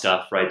smart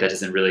stuff, right? That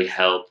doesn't really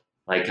help.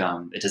 Like,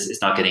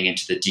 it's not getting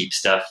into the deep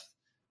stuff,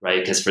 right?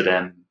 Because for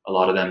them, a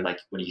lot of them, like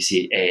when you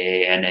see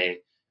AA, NA,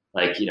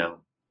 like,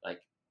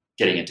 like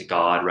getting into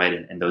God, right?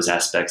 And those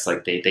aspects,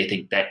 like they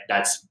think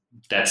that's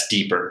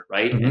deeper,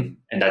 right? Mm-hmm.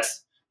 And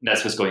that's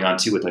what's going on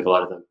too with like a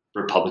lot of the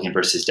Republican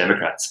versus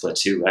Democrat split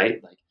too,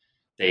 right? Like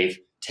they've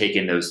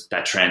taken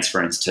that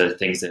transference to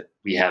things that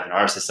we have in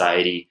our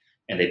society,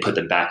 and they put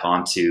them back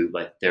onto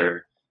like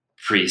their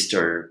priest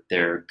or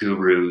their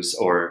gurus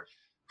or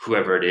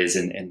whoever it is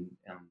in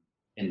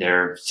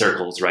their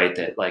circles, right?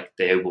 That like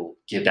they will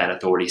give that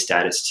authority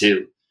status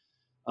to.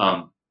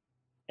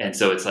 And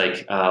so it's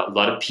like a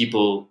lot of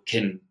people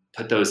can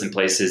put those in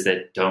places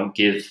that don't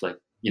give, like,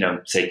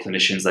 say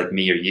clinicians like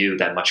me or you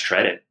that much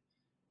credit.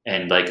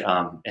 And like,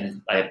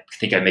 and I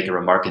think I make a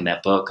remark in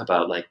that book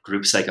about like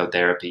group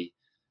psychotherapy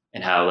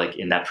and how like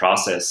in that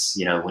process,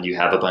 when you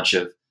have a bunch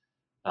of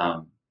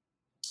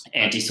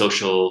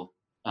antisocial,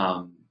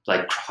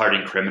 like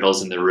hardened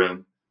criminals in the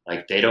room,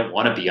 like they don't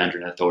want to be under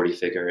an authority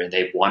figure, and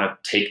they want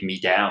to take me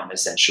down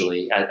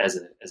essentially as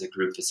a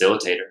group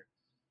facilitator.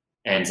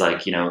 And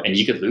like, and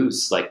you could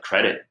lose like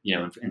credit,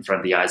 in front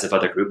of the eyes of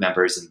other group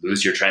members and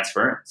lose your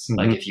transference. Mm-hmm.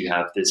 Like if you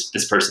have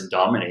this person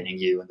dominating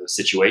you in those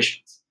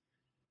situations.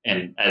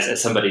 And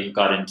as somebody who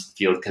got into the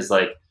field, because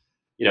like,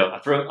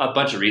 for a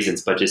bunch of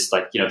reasons, but just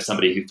like,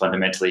 somebody who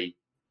fundamentally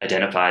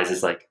identifies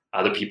as like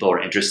other people are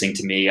interesting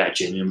to me. I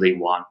genuinely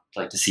want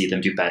like to see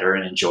them do better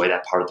and enjoy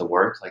that part of the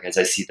work. Like as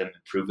I see them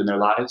improve in their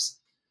lives,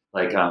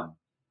 like,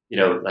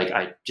 like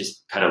I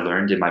just kind of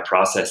learned in my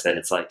process that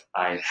it's like,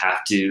 I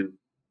have to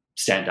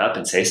stand up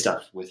and say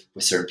stuff with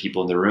certain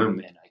people in the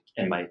room.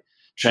 And my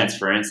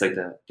transference, like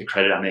the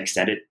credit I'm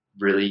extended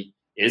really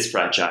is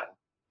fragile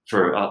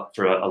for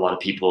a lot of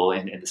people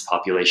in this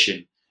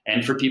population,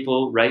 and for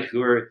people, right,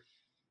 who are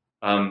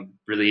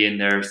really in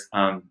their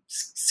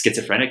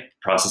schizophrenic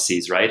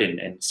processes, right,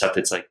 and stuff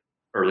that's like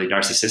early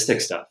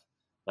narcissistic stuff.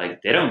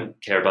 Like they don't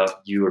care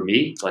about you or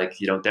me. Like,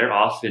 they're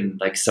off in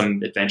like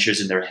some adventures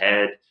in their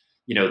head.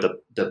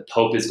 The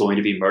Pope is going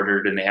to be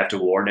murdered and they have to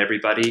warn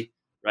everybody,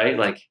 right?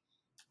 Like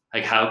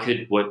how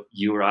could what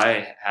you or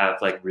I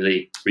have like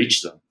really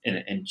reach them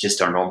in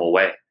just our normal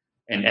way?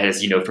 And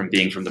as you know, from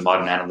being from the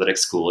modern analytics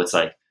school, it's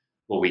like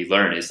what we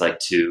learn is like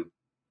to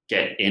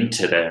get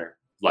into their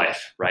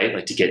life, right?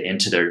 Like to get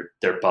into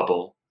their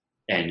bubble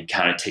and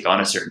kind of take on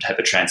a certain type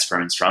of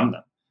transference from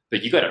them.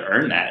 But you got to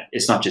earn that.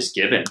 It's not just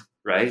given,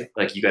 right?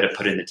 Like you got to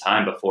put in the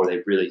time before they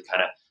really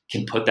kind of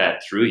can put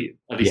that through you.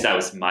 At least that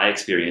was my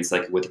experience,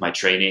 like with my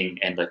training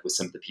and like with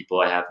some of the people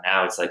I have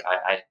now. It's like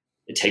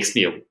it takes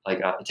me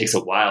it takes a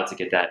while to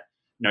get that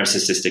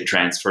narcissistic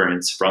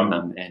transference from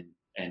them,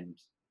 and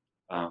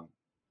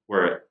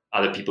where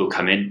other people who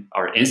come in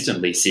are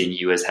instantly seeing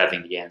you as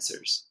having the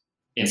answers,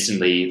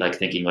 instantly like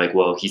thinking like,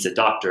 well, he's a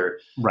doctor,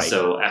 right?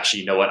 So actually,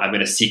 you know what? I'm going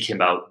to seek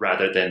him out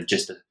rather than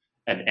just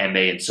an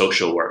MA in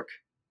social work,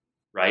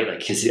 right?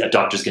 Like a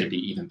doctor's going to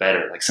be even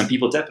better. Like some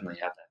people definitely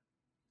have that.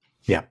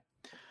 Yeah.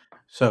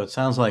 So it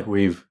sounds like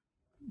we've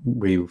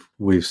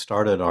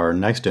started our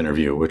next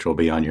interview, which will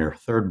be on your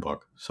third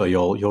book. So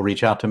you'll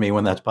reach out to me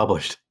when that's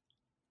published.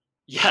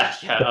 Yeah.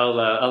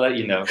 I'll let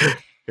you know.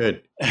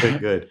 Good.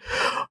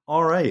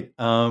 All right.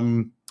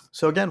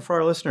 So again, for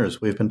our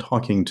listeners, we've been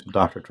talking to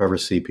Dr. Trevor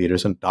C.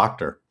 Peterson,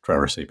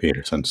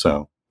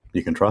 so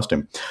you can trust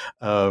him,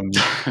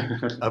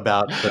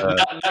 about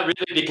not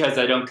really, because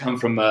I don't come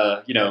from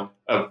a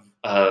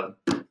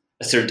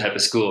certain type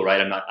of school,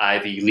 right? I'm not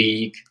Ivy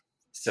League.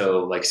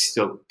 So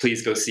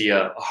please go see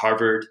a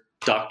Harvard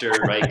doctor,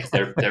 right? Because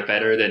they're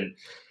better than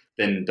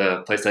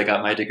the place I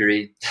got my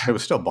degree. It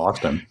was still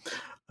Boston.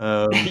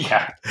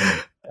 Yeah.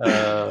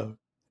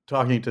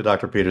 talking to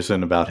Dr.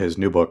 Peterson about his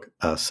new book,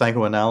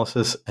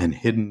 Psychoanalysis and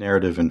Hidden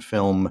Narrative in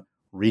Film,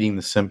 Reading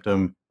the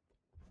Symptom.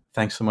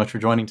 Thanks so much for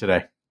joining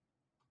today.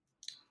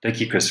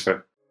 Thank you,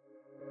 Christopher.